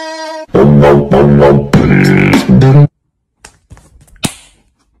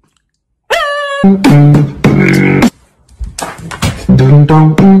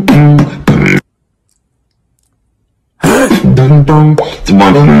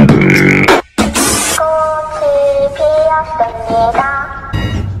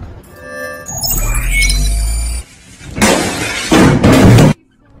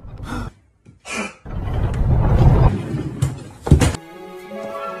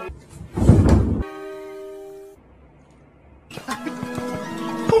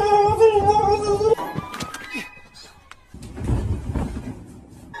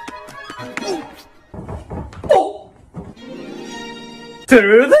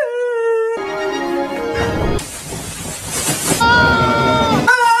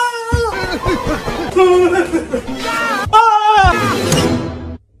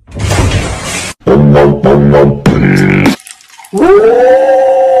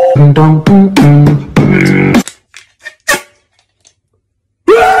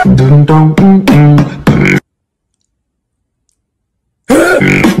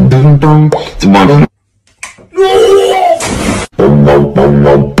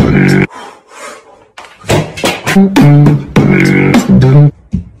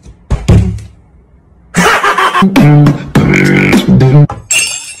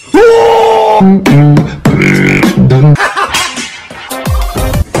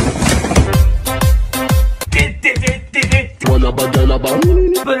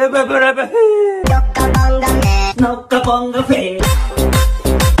 Nokabonga fe.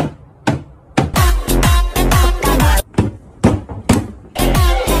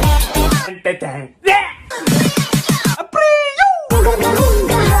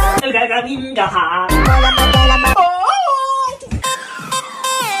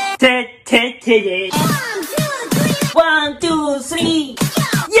 One, two, three,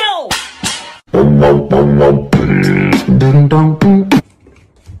 yo! Dun dun dun.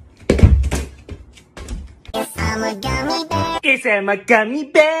 Yes, I'm a gummy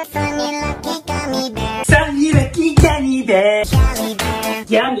bear. Sunny lucky gummy bear.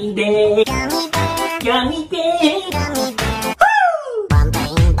 Gummy bear. Gummy bear.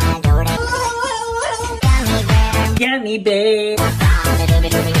 Gummy bear.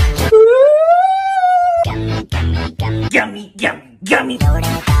 Gummy, gummy, gummy.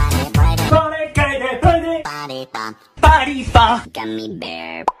 Party pop. Gummy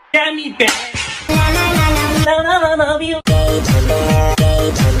bear. Gummy bear. I love you.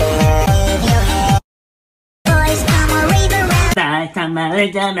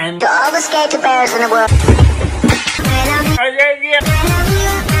 To all the skater bears in the world. I love you.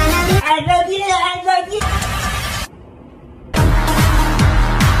 I love you. I love you.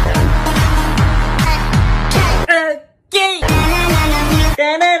 Okay.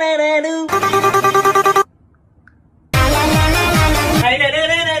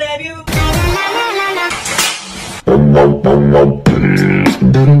 Dun dun dun dun.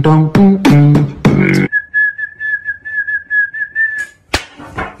 Dun dun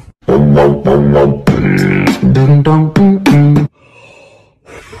dun dun.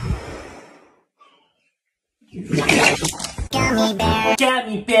 Gummy bear.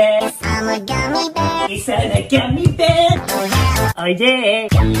 Gummy bear. I'm a gummy bear. It's a gummy bear. Oh yeah.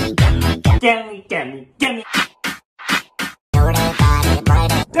 Gummy, gummy, gummy. Gummy, gummy, gummy.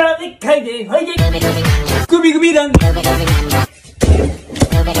 Gummy, Gooby gooby dun.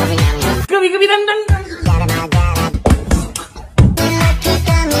 Gooby gooby dun dun dun.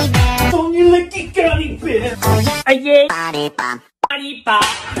 Oh, you lucky gummy bear. Oh yeah. Party pop.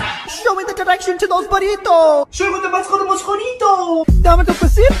 Show me the direction to those burritos. Show me the mosconito. Dame tu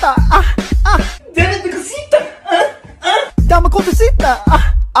cosita. Dame tu cosita. Dame con cosita.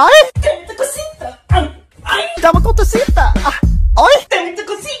 Ay. Dame tu cosita. Ay. Dame con cosita. Ay. Dame tu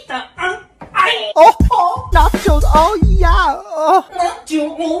cosita. Ay. Oh, nachos. Oh yeah. Oh.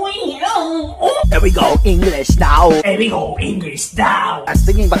 Here we go, English now. Here we go, English now. I'm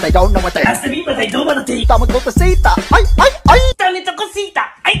singing, but I don't know what they. That's the beat, but I don't want to take. Dame con cosita. Ay, ay, ay. Dame tu cosita.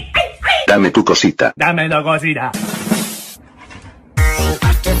 Ay, ay, ay. Dame tu cosita. Dame tu cosita.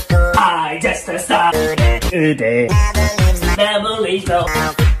 I just started. Never leave no.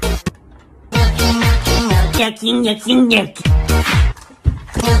 Yucky, yucky, yucky.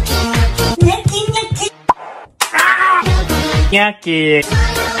 Yucky, yucky. Yucky.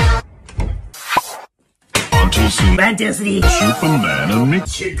 1, 2, 3. Superman and me.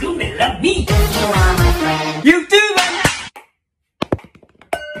 Superman love me. You do it.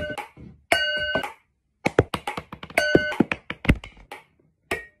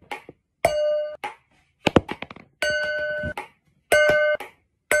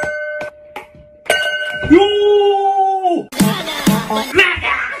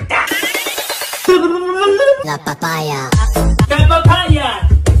 La papaya. The papaya.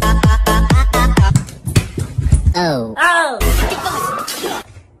 Oh. Oh.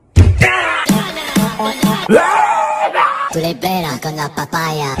 Tu le pera con la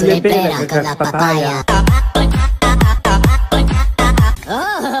papaya. Tu le pera con la papaya.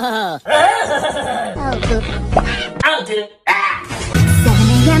 Oh. I'll do.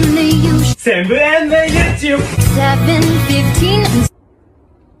 7 a.m. the usual. 7 a.m. the YouTube. 7:15.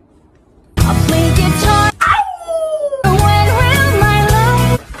 I'll play guitar. When will my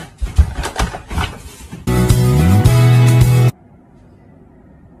love?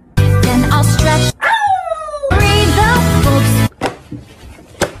 Then I'll stretch. Read the books.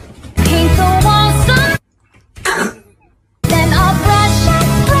 Paint the walls up. Then I'll brush.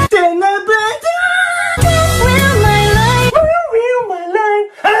 Then I brush. When will my life? Will my life?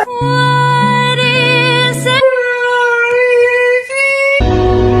 What is it?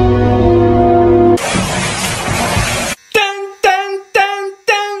 Dun dun dun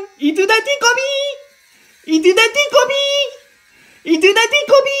dun. Itu nanti kopi. Itu nanti kopi. Itu nanti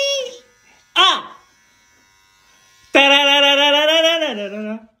kopi. Ah.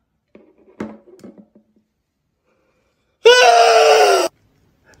 Tararararararararara.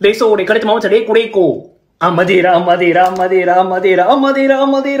レソーレカレテマオチャレコレコ。アマデラアマデラアマデラアマデラアマデラア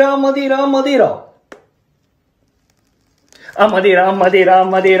マデラアマデラアマデラ。アマデラアマデラア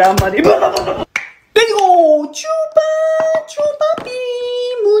マデラアマデラ。レディゴーチューパーチューパピー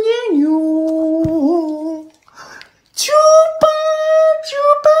ムニャニョー。チューパーチュー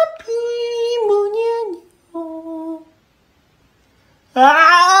パピームニャニョー。あ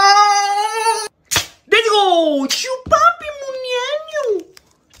ーレディゴーチューパピムニャニョー。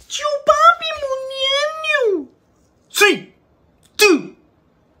チューパピムニャニョー。3、2、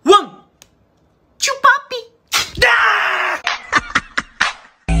1。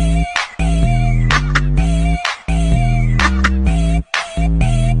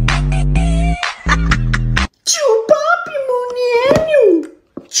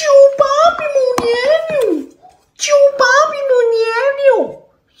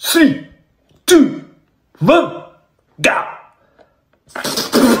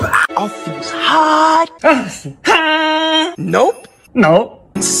Nope. No.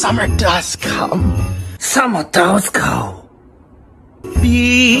 Summer does come. Summer does go.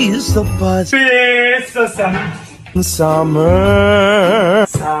 Bees the buzz. It's the summer. Summer.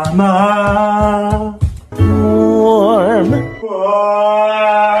 Summer. Warm.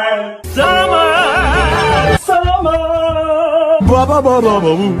 Warm. Summer. Summer. Ba ba ba ba ba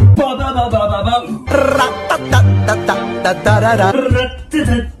boo. Ba ba ba ba ba ba. Ra-ta-ta-ta-ta-ta-ta-ta.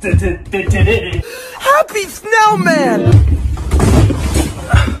 Happy Snowman!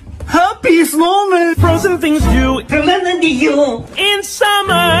 Happy snowman. Frozen things do Remember you. in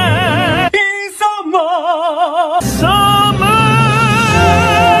summer. In summer. Summer.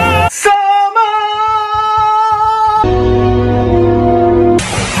 Summer.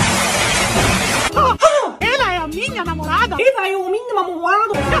 Ela é a minha namorada. Ela é o menino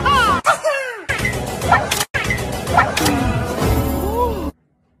namorado.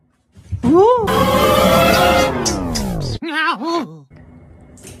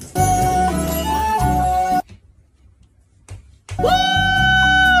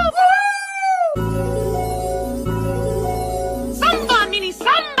 Samba, mini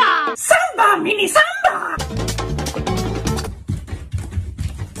samba. Samba, mini samba.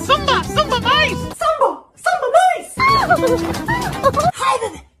 Samba, samba mais. Samba, samba mais.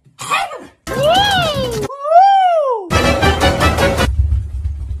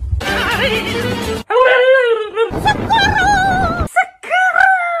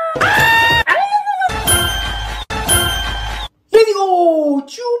 Let it go!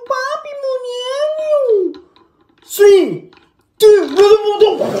 Chupapi Muniano! 3, 2,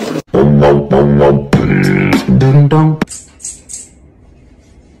 Dun-dun. Dun-dun. Dun-dun.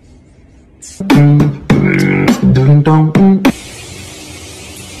 Dun-dun.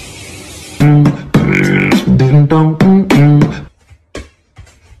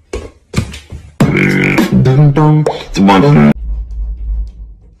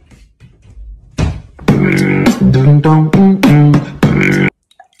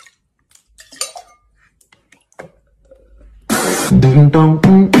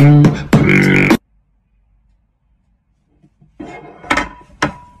 Dun-dun.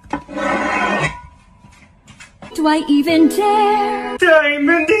 Do I even dare?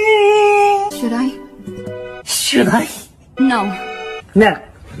 Diamond. Should I? Should I? No. No.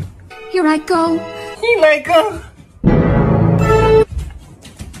 Here I go. Here I go.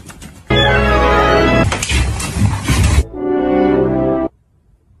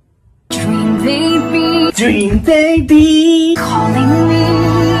 Dream baby, Dream baby. calling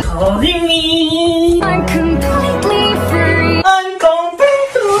me. Calling me. I'm completely free. I'm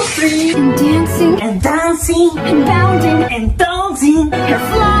completely free. And dancing And dancing. and bounding. And dancing. You're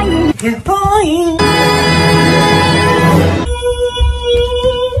flying. You're flying.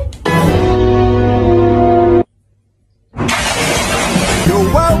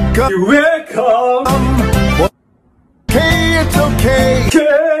 You're welcome. You're welcome. Okay, it's okay.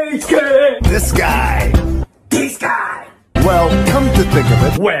 Okay. This guy. This guy. Well, come to think of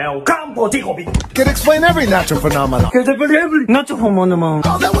it, Welcome for Jacoby. can explain every natural phenomenon. Not your hormone.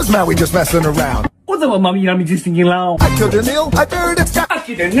 Oh, that was Maui just messing around. What's up, mommy? I'm just thinking loud. I killed an eel. I buried its got I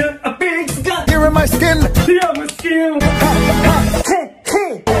didn't know a big sky. here in my skin. Yeah, I'm a skill.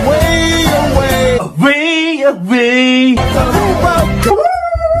 Way away. Away, away. You're welcome.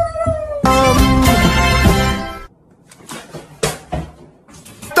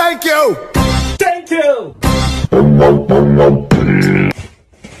 Thank you. Thank you.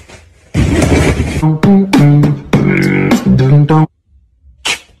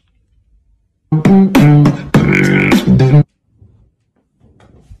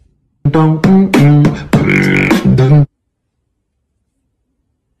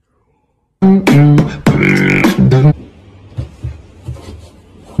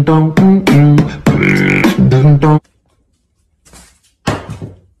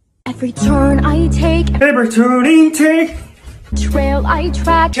 Every turn I take, Every turning take. trail I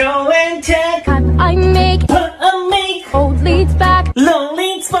track, Go and take. path I make, What I make. road leads back,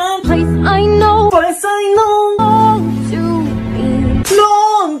 Lonely spot. place I know, Place I know. long to be,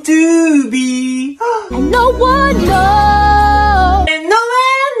 Long to be. and no one knows. And no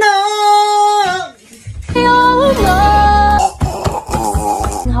one knows. They all know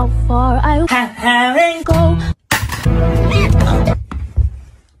how far I'll Having go.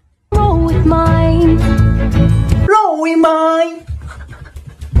 Roll with mine, wrong with mine.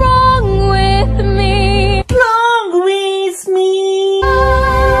 wrong with me. Wrong with me.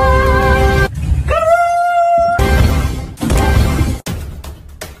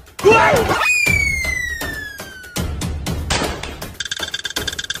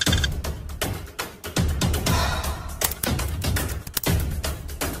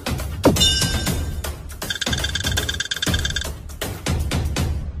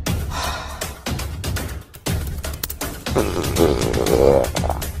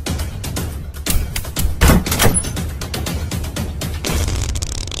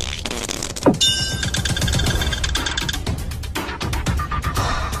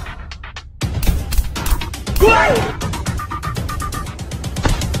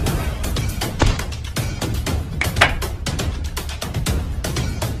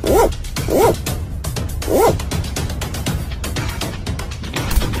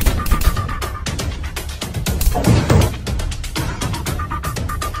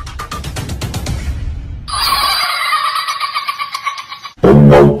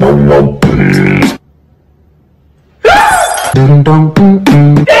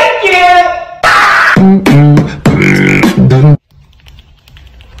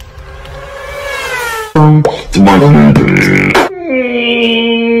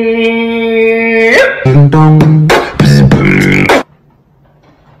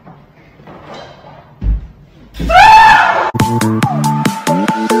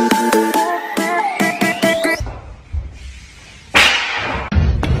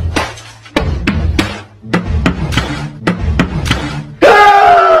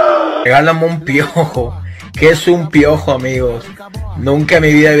 Regálame un piojo. ¿Qué es un piojo, amigos? Nunca en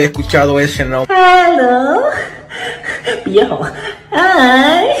mi vida había escuchado ese nombre. Hello, Piojo.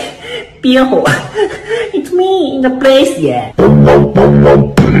 Hi, Piojo. It's me in the place yet.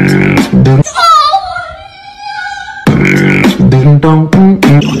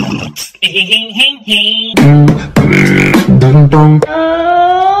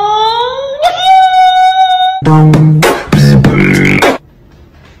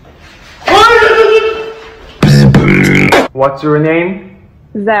 What's your name?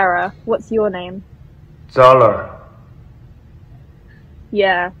 Zara. What's your name? Zoller.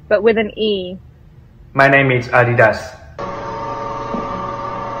 Yeah, but with an E. My name is Adidas.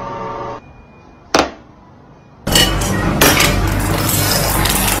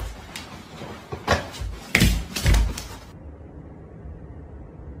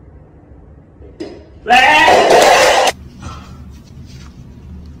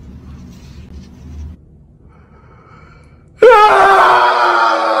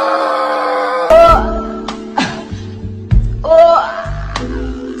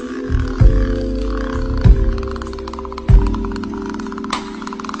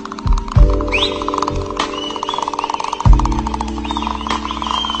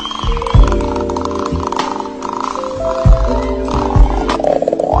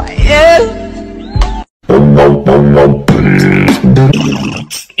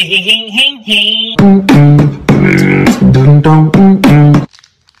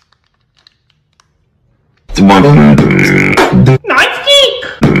 Nice kick!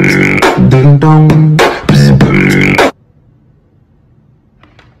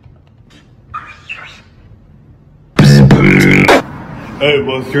 Hey,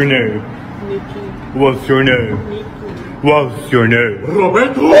 what's your name? Nikki. What's your name? Nikki. What's your name?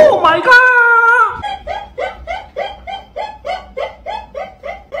 Roberto! Oh my god!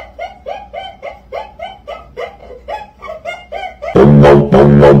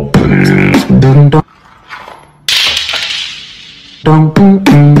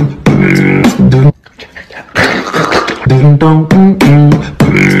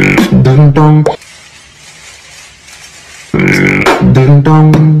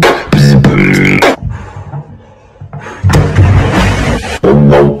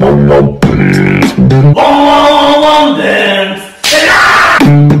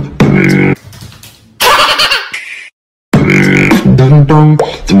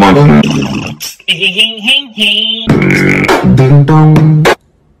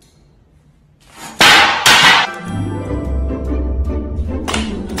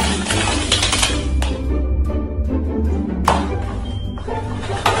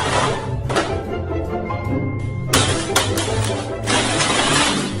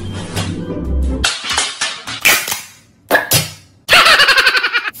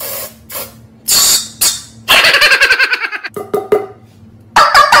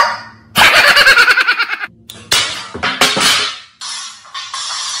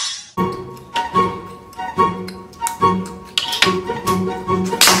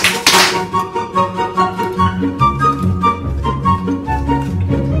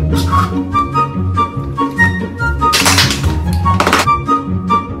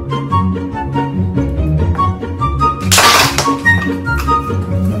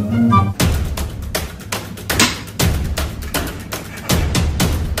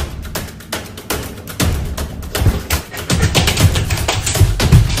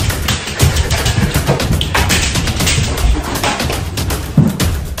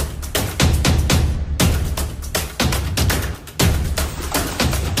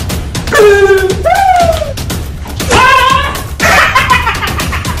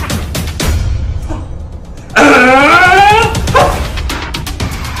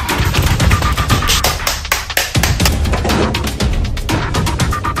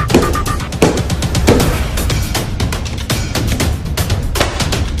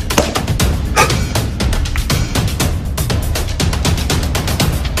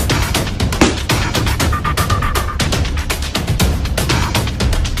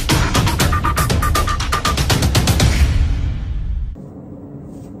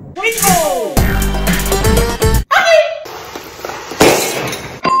 Let's go!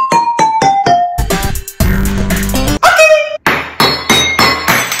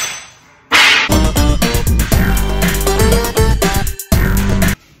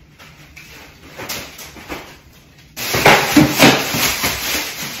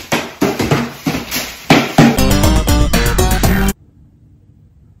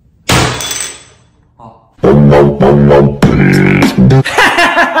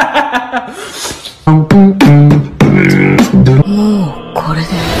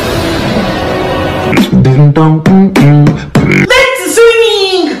 Let's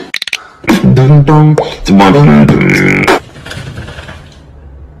swimming!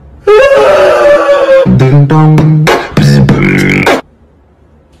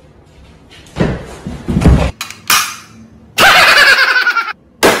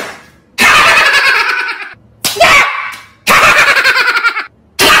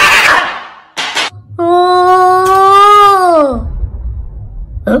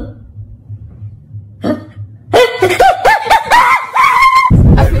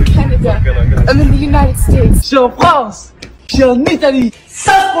 I'm in Canada. I'm in the United States. Je suis en France. Je suis en Italie.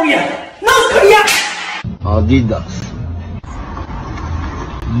 South Korea! North Korea! Adidas.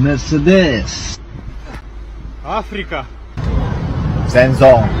 Mercedes. Africa.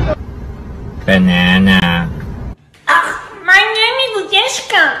 Samsung. Banana. My name is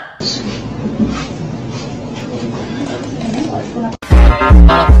Jessica.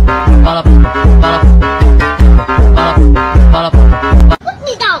 Put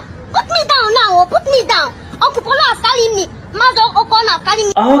me down. Put me down now. Put me down. Aku pola sekali ni. Masuk aku nak sekali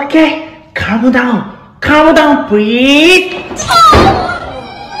ni. Okay, calm down. Calm down, please.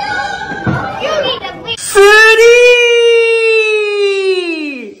 You need a big. Smile!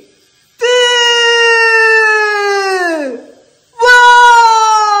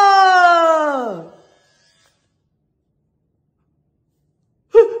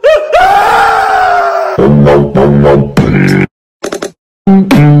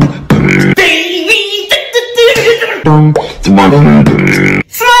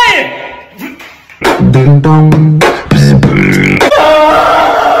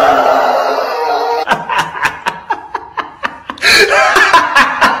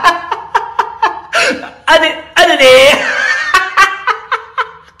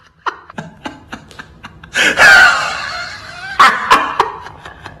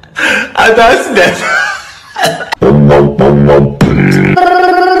 That's that.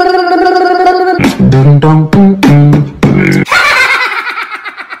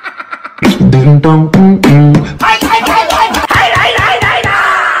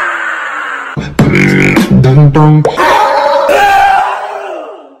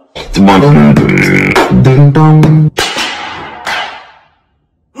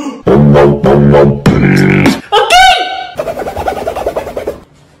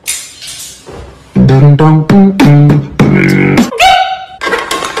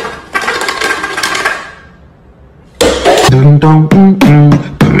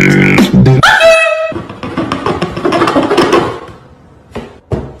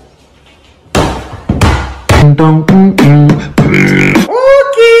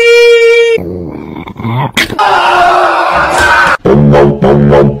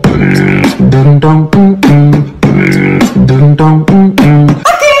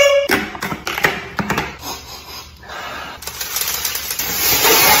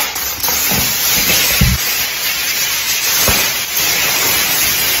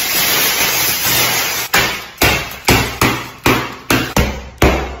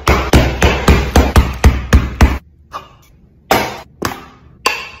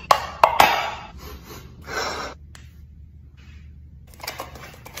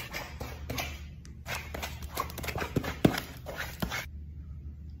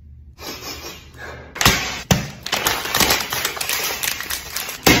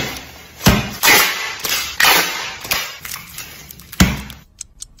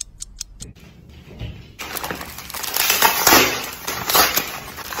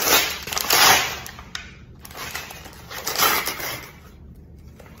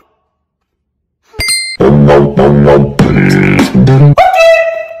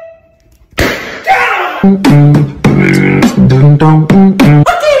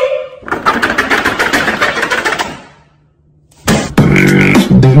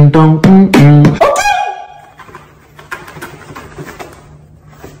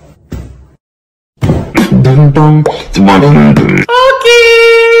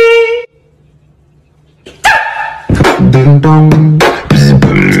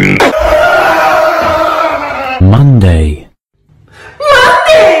 Monday.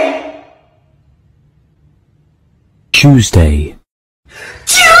 Monday! Tuesday.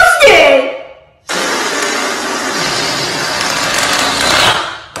 Tuesday!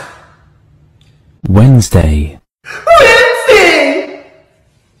 Wednesday. Wednesday!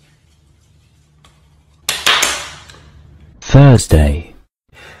 Thursday.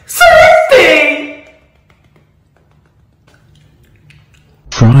 Thursday!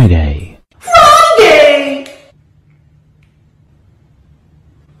 Friday. Friday!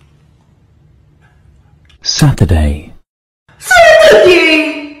 Saturday.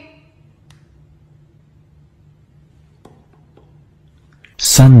 Saturday!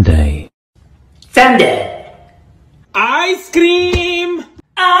 Sunday. Sunday! Ice cream!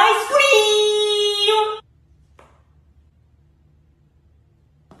 Ice cream!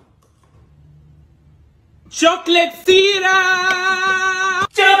 Chocolate syrup!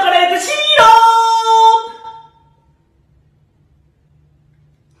 Chocolate syrup!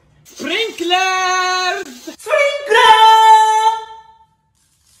 Sprinklers! Sprinkler!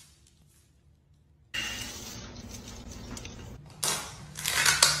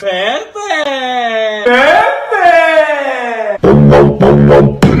 Perfect! Perfect! Dun dun dun dun.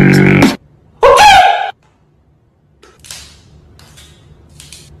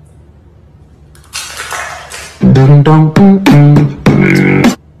 Dun dun dun dun.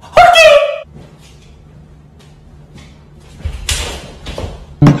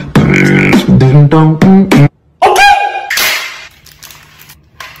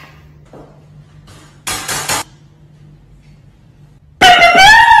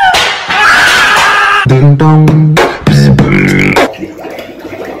 Dun dun.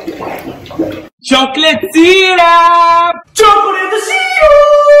 Chocolate syrup! Chocolate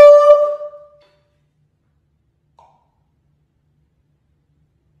syrup!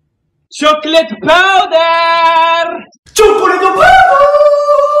 Chocolate powder! Chocolate powder!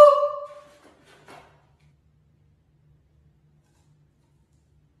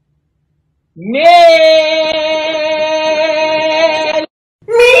 Milk!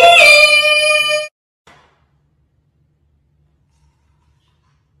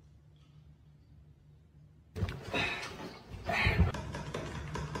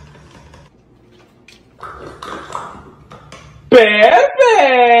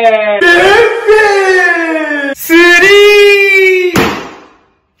 Perfect! Perfect! 3,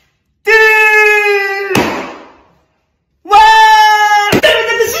 2, 1!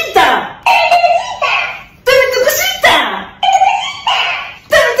 Teletubbiesita! Teletubbiesita!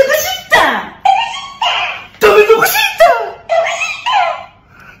 Teletubbiesita! Teletubbiesita!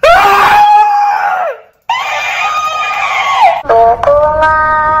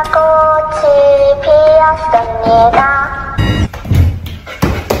 무궁화 꽃이 피었습니다.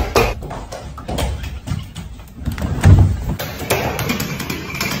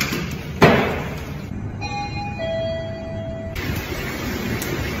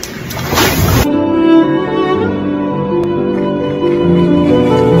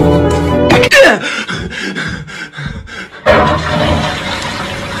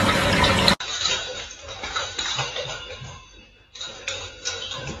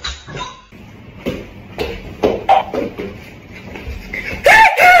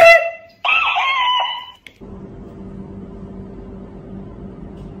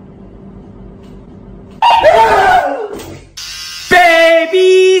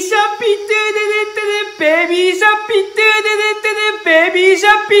 Baby sharpie, baby sharpie, baby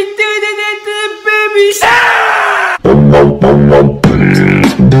sharpie, baby shark. Dun dun dun dun.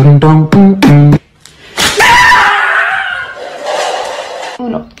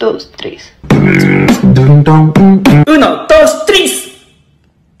 1, 2, 3. Dun dun dun dun. 1, 2, 3!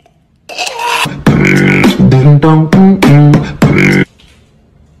 Dun dun dun dun.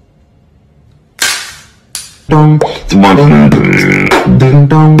 Dun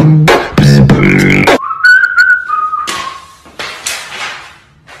dun dun.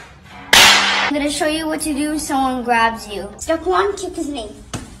 I'm gonna show you what to do if someone grabs you. Step 1, kick his knee.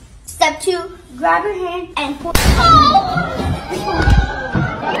 Step 2, grab your hand and pull. Oh!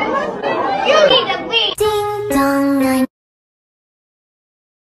 You need a beat. Ding dong, I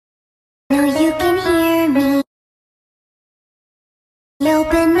know you can hear me.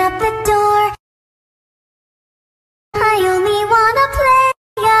 Open up the door. I only wanna play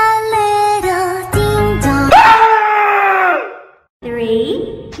a little ding dong.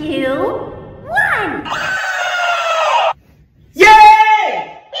 3, 2, 1. Yay!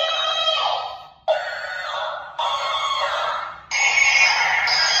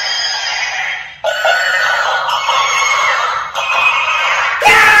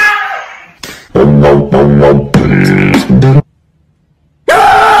 Dun dun dun dun.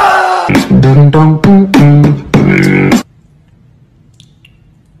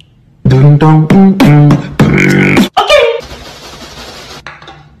 dong Okay.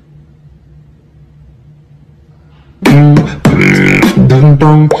 ding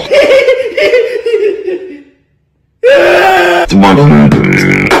dong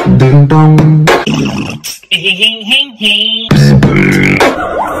ding dong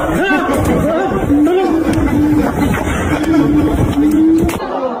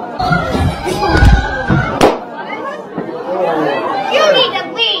You need to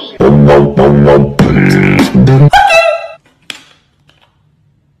leave.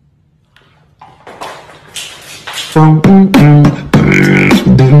 dong ding ding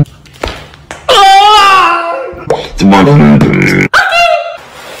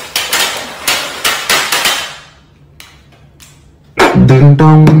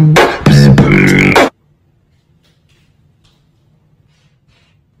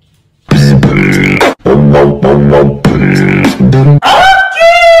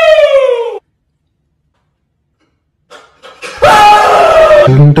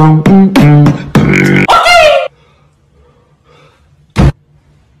dong ding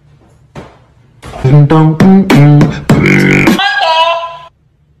ding dong ding dong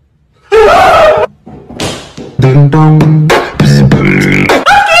ding dong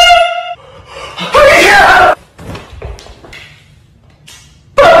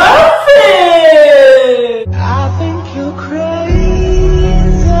I think you're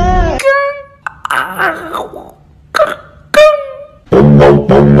crazy.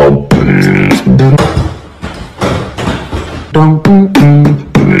 dong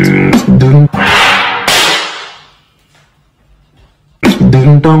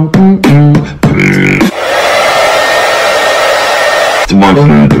ding dong ding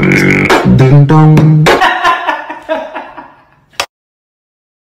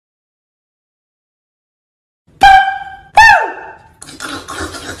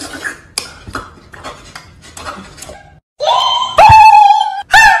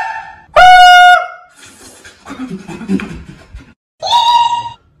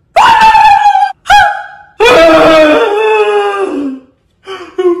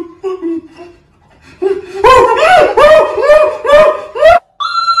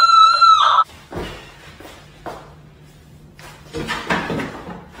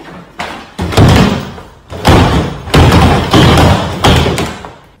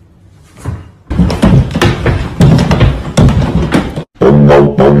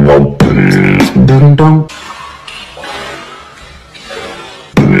dong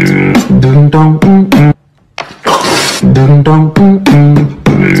ding dong ding dong ding dong ding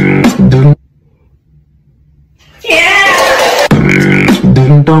ding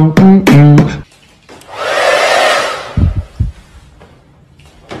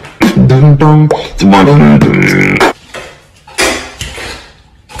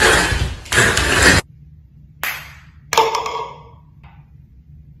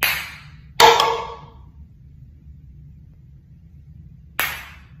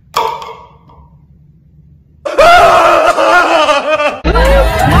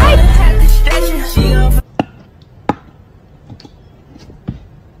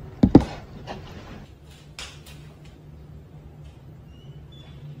ding dong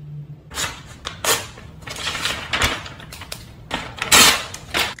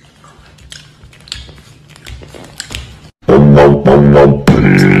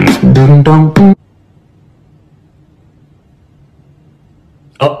ding dong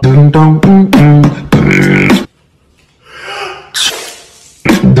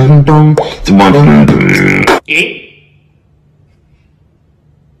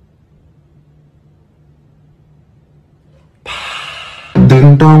ding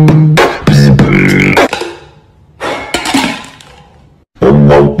dong ding dong ding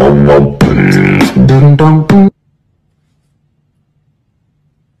dong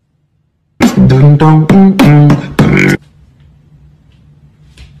ding dong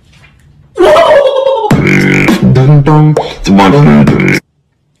ding dong ding dong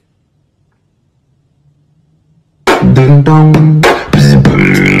ding dong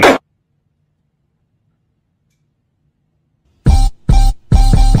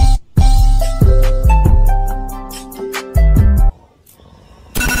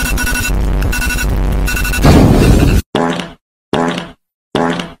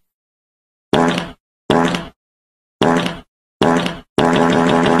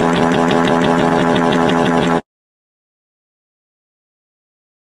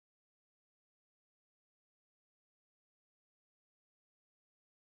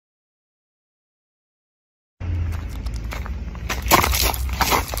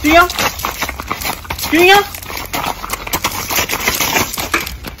Tia? Tia?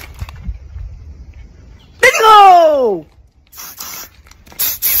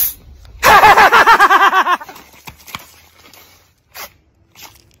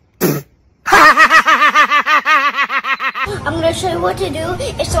 show you what to do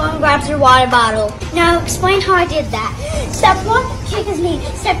if someone grabs your water bottle. Now explain how I did that. Step 1, kick his knee.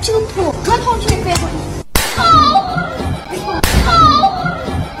 Step 2, pull. Come home to your family.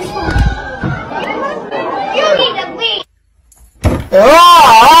 You need a beat.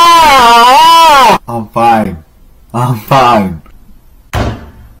 I'm fine. I'm fine.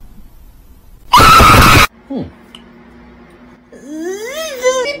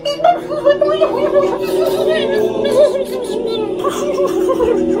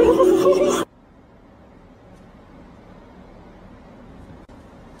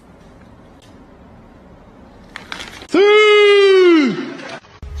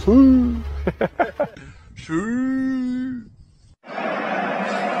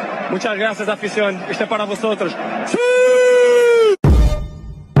 Muchas gracias, afición. Este es para vosotros.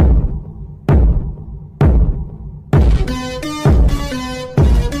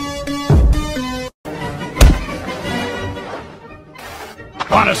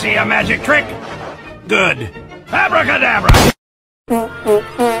 Want to see a magic trick? Good. Abracadabra!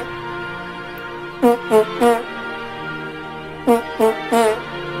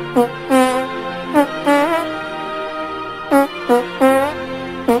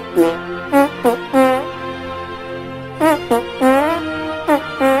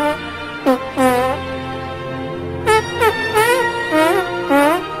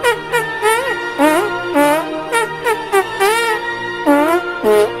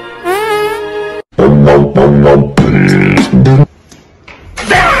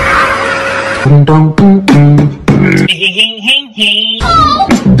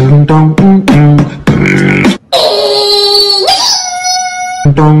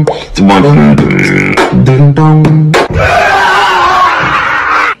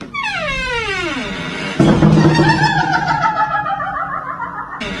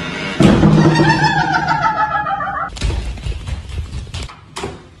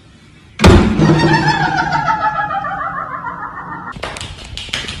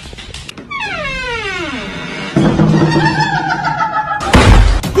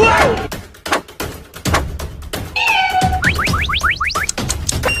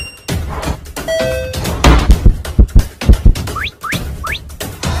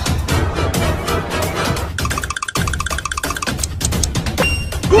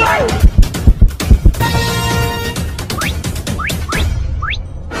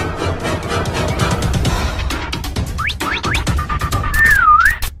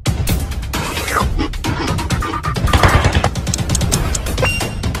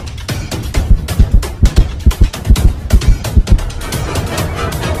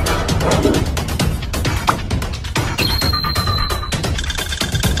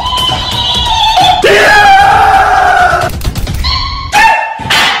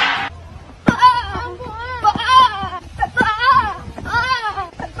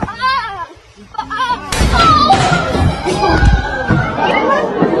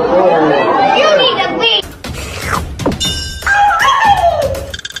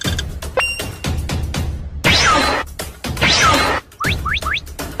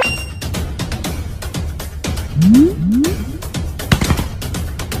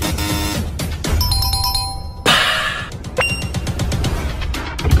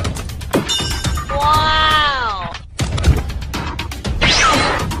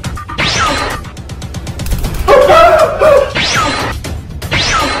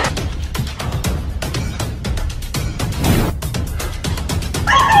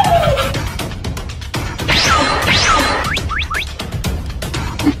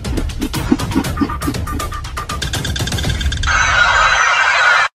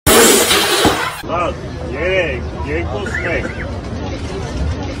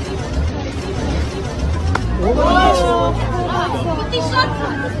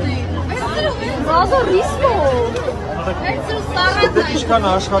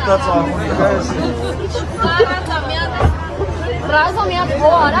 Razom ja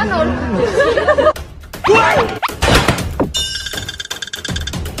tvora, no.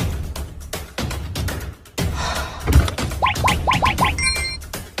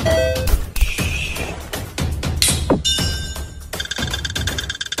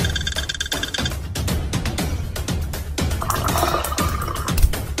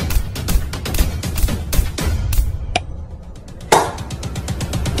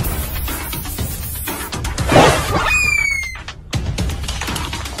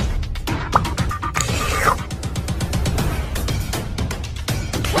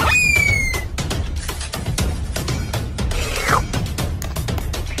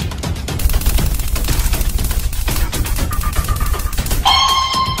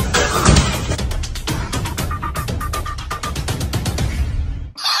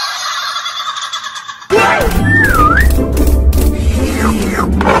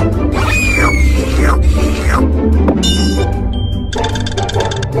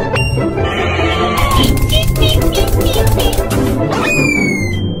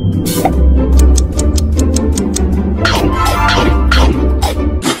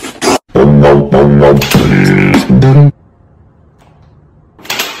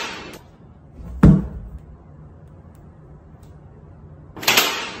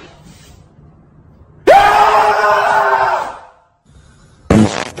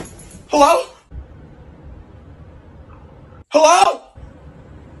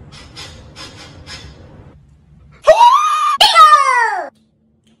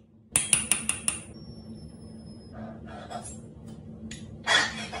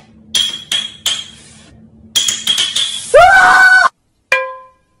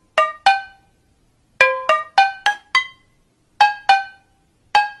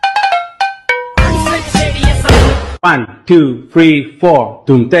 1, 2, 3, 4.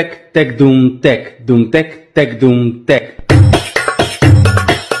 Doom tek, tek, doom tek, doom tek, tek, doom tek.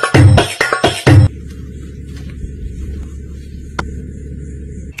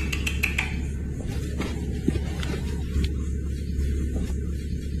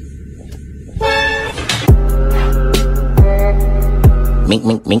 Mink,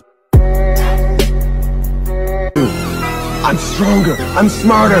 mink, mink. I'm stronger. I'm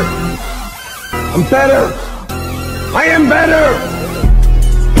smarter. I'm better. I am better.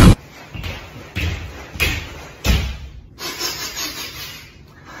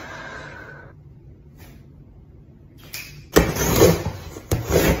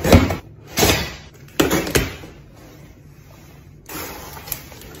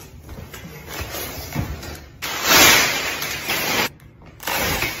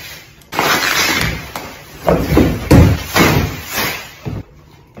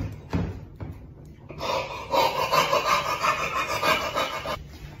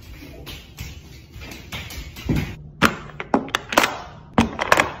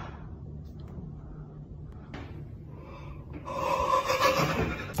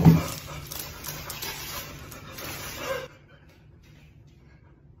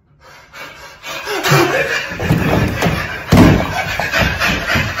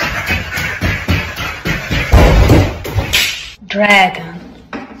 Dragon.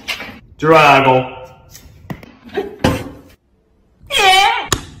 Dragon.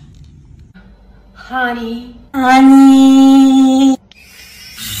 Honey. Honey.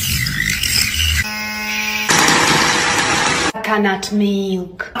 Coconut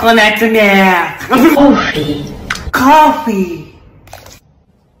milk. Coconut milk. Coffee. Coffee.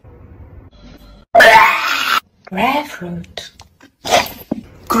 Grapefruit.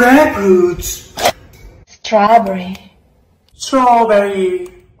 Grapefruit. Strawberry. Strawberry.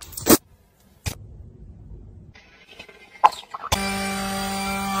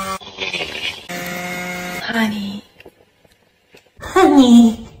 Honey.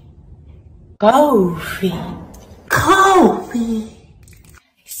 Honey. Coffee. Coffee.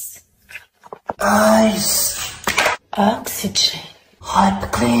 Ice. Oxygen.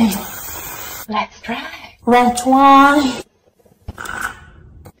 Hot clean. Let's try. Red wine.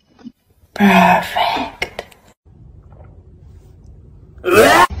 Perfect.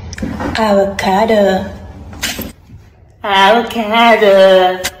 Avocado.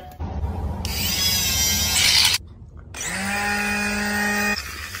 Avocado.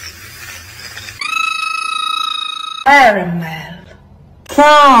 Caramel.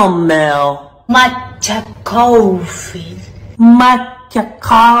 Caramel. Matcha coffee. Matcha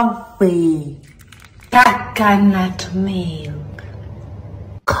coffee. Coconut milk.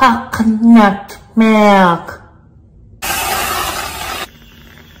 Coconut milk.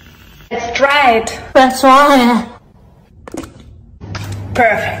 Let's try it. That's right.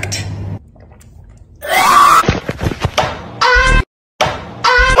 Perfect.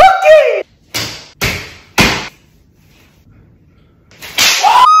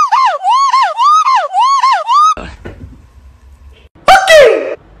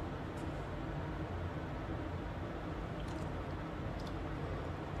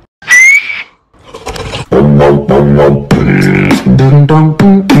 Ding dong.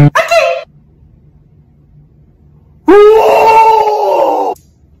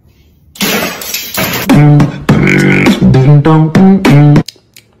 Ding dong. Ding dong.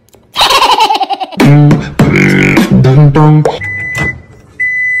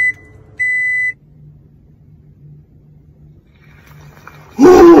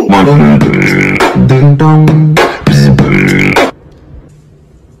 Ding dong.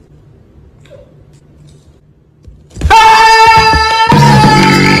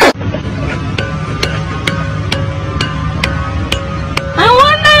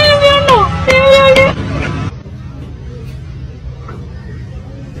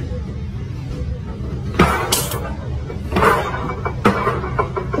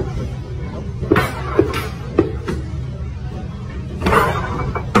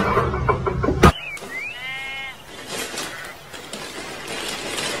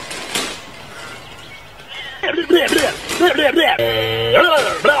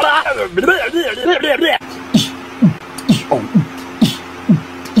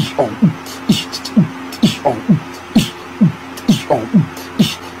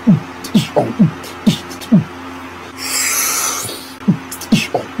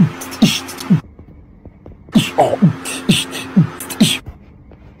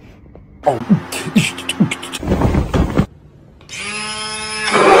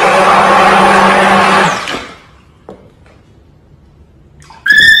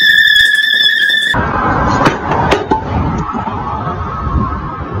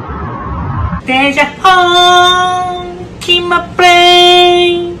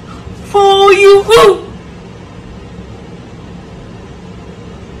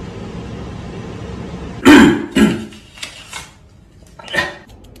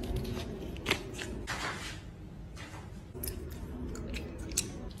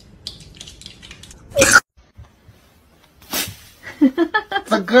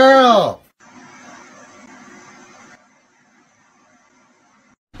 It's a girl.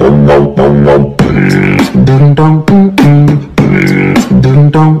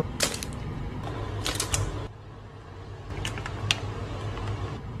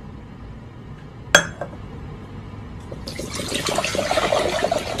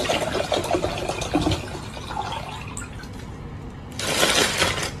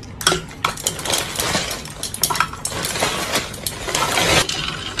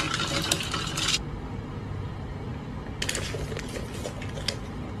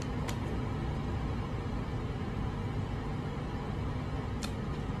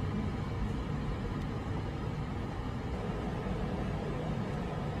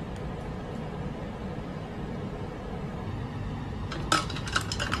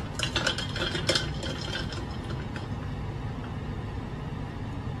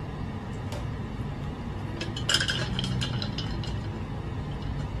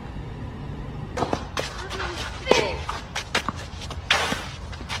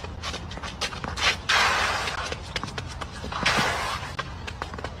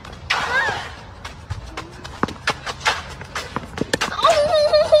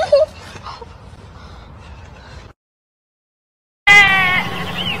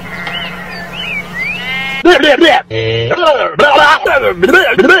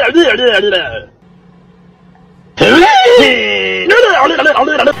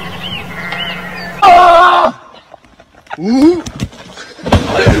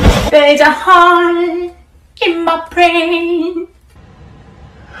 There's a heart in my brain.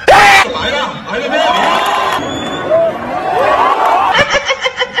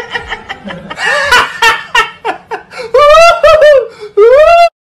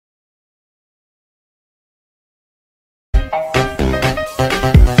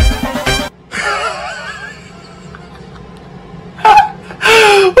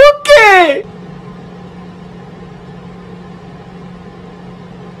 Okay.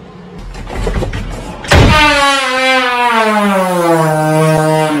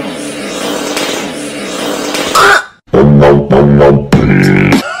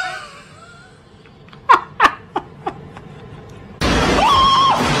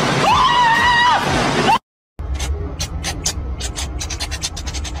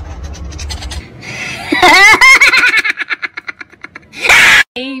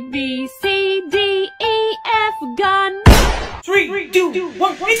 A, B, C, D, E, F, gun. 3, 2,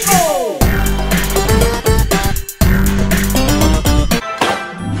 1, go!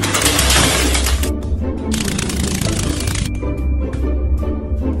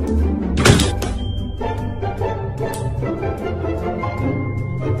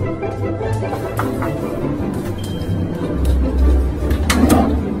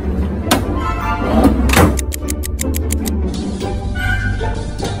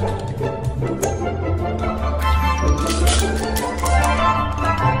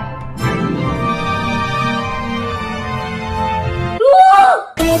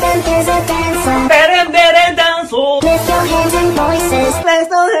 Lift your hands and voices. Lift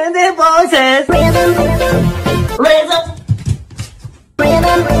your hands and voices. Rhythm. Rhythm.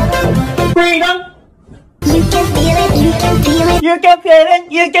 Rhythm. Freedom. You can feel it. You can feel it. You can feel it.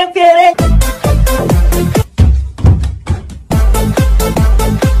 You can feel it.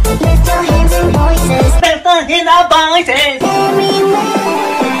 Lift your hands and voices. Lift your hands and voices. Everywhere.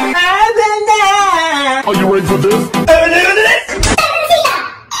 Everywhere. Are you ready for this?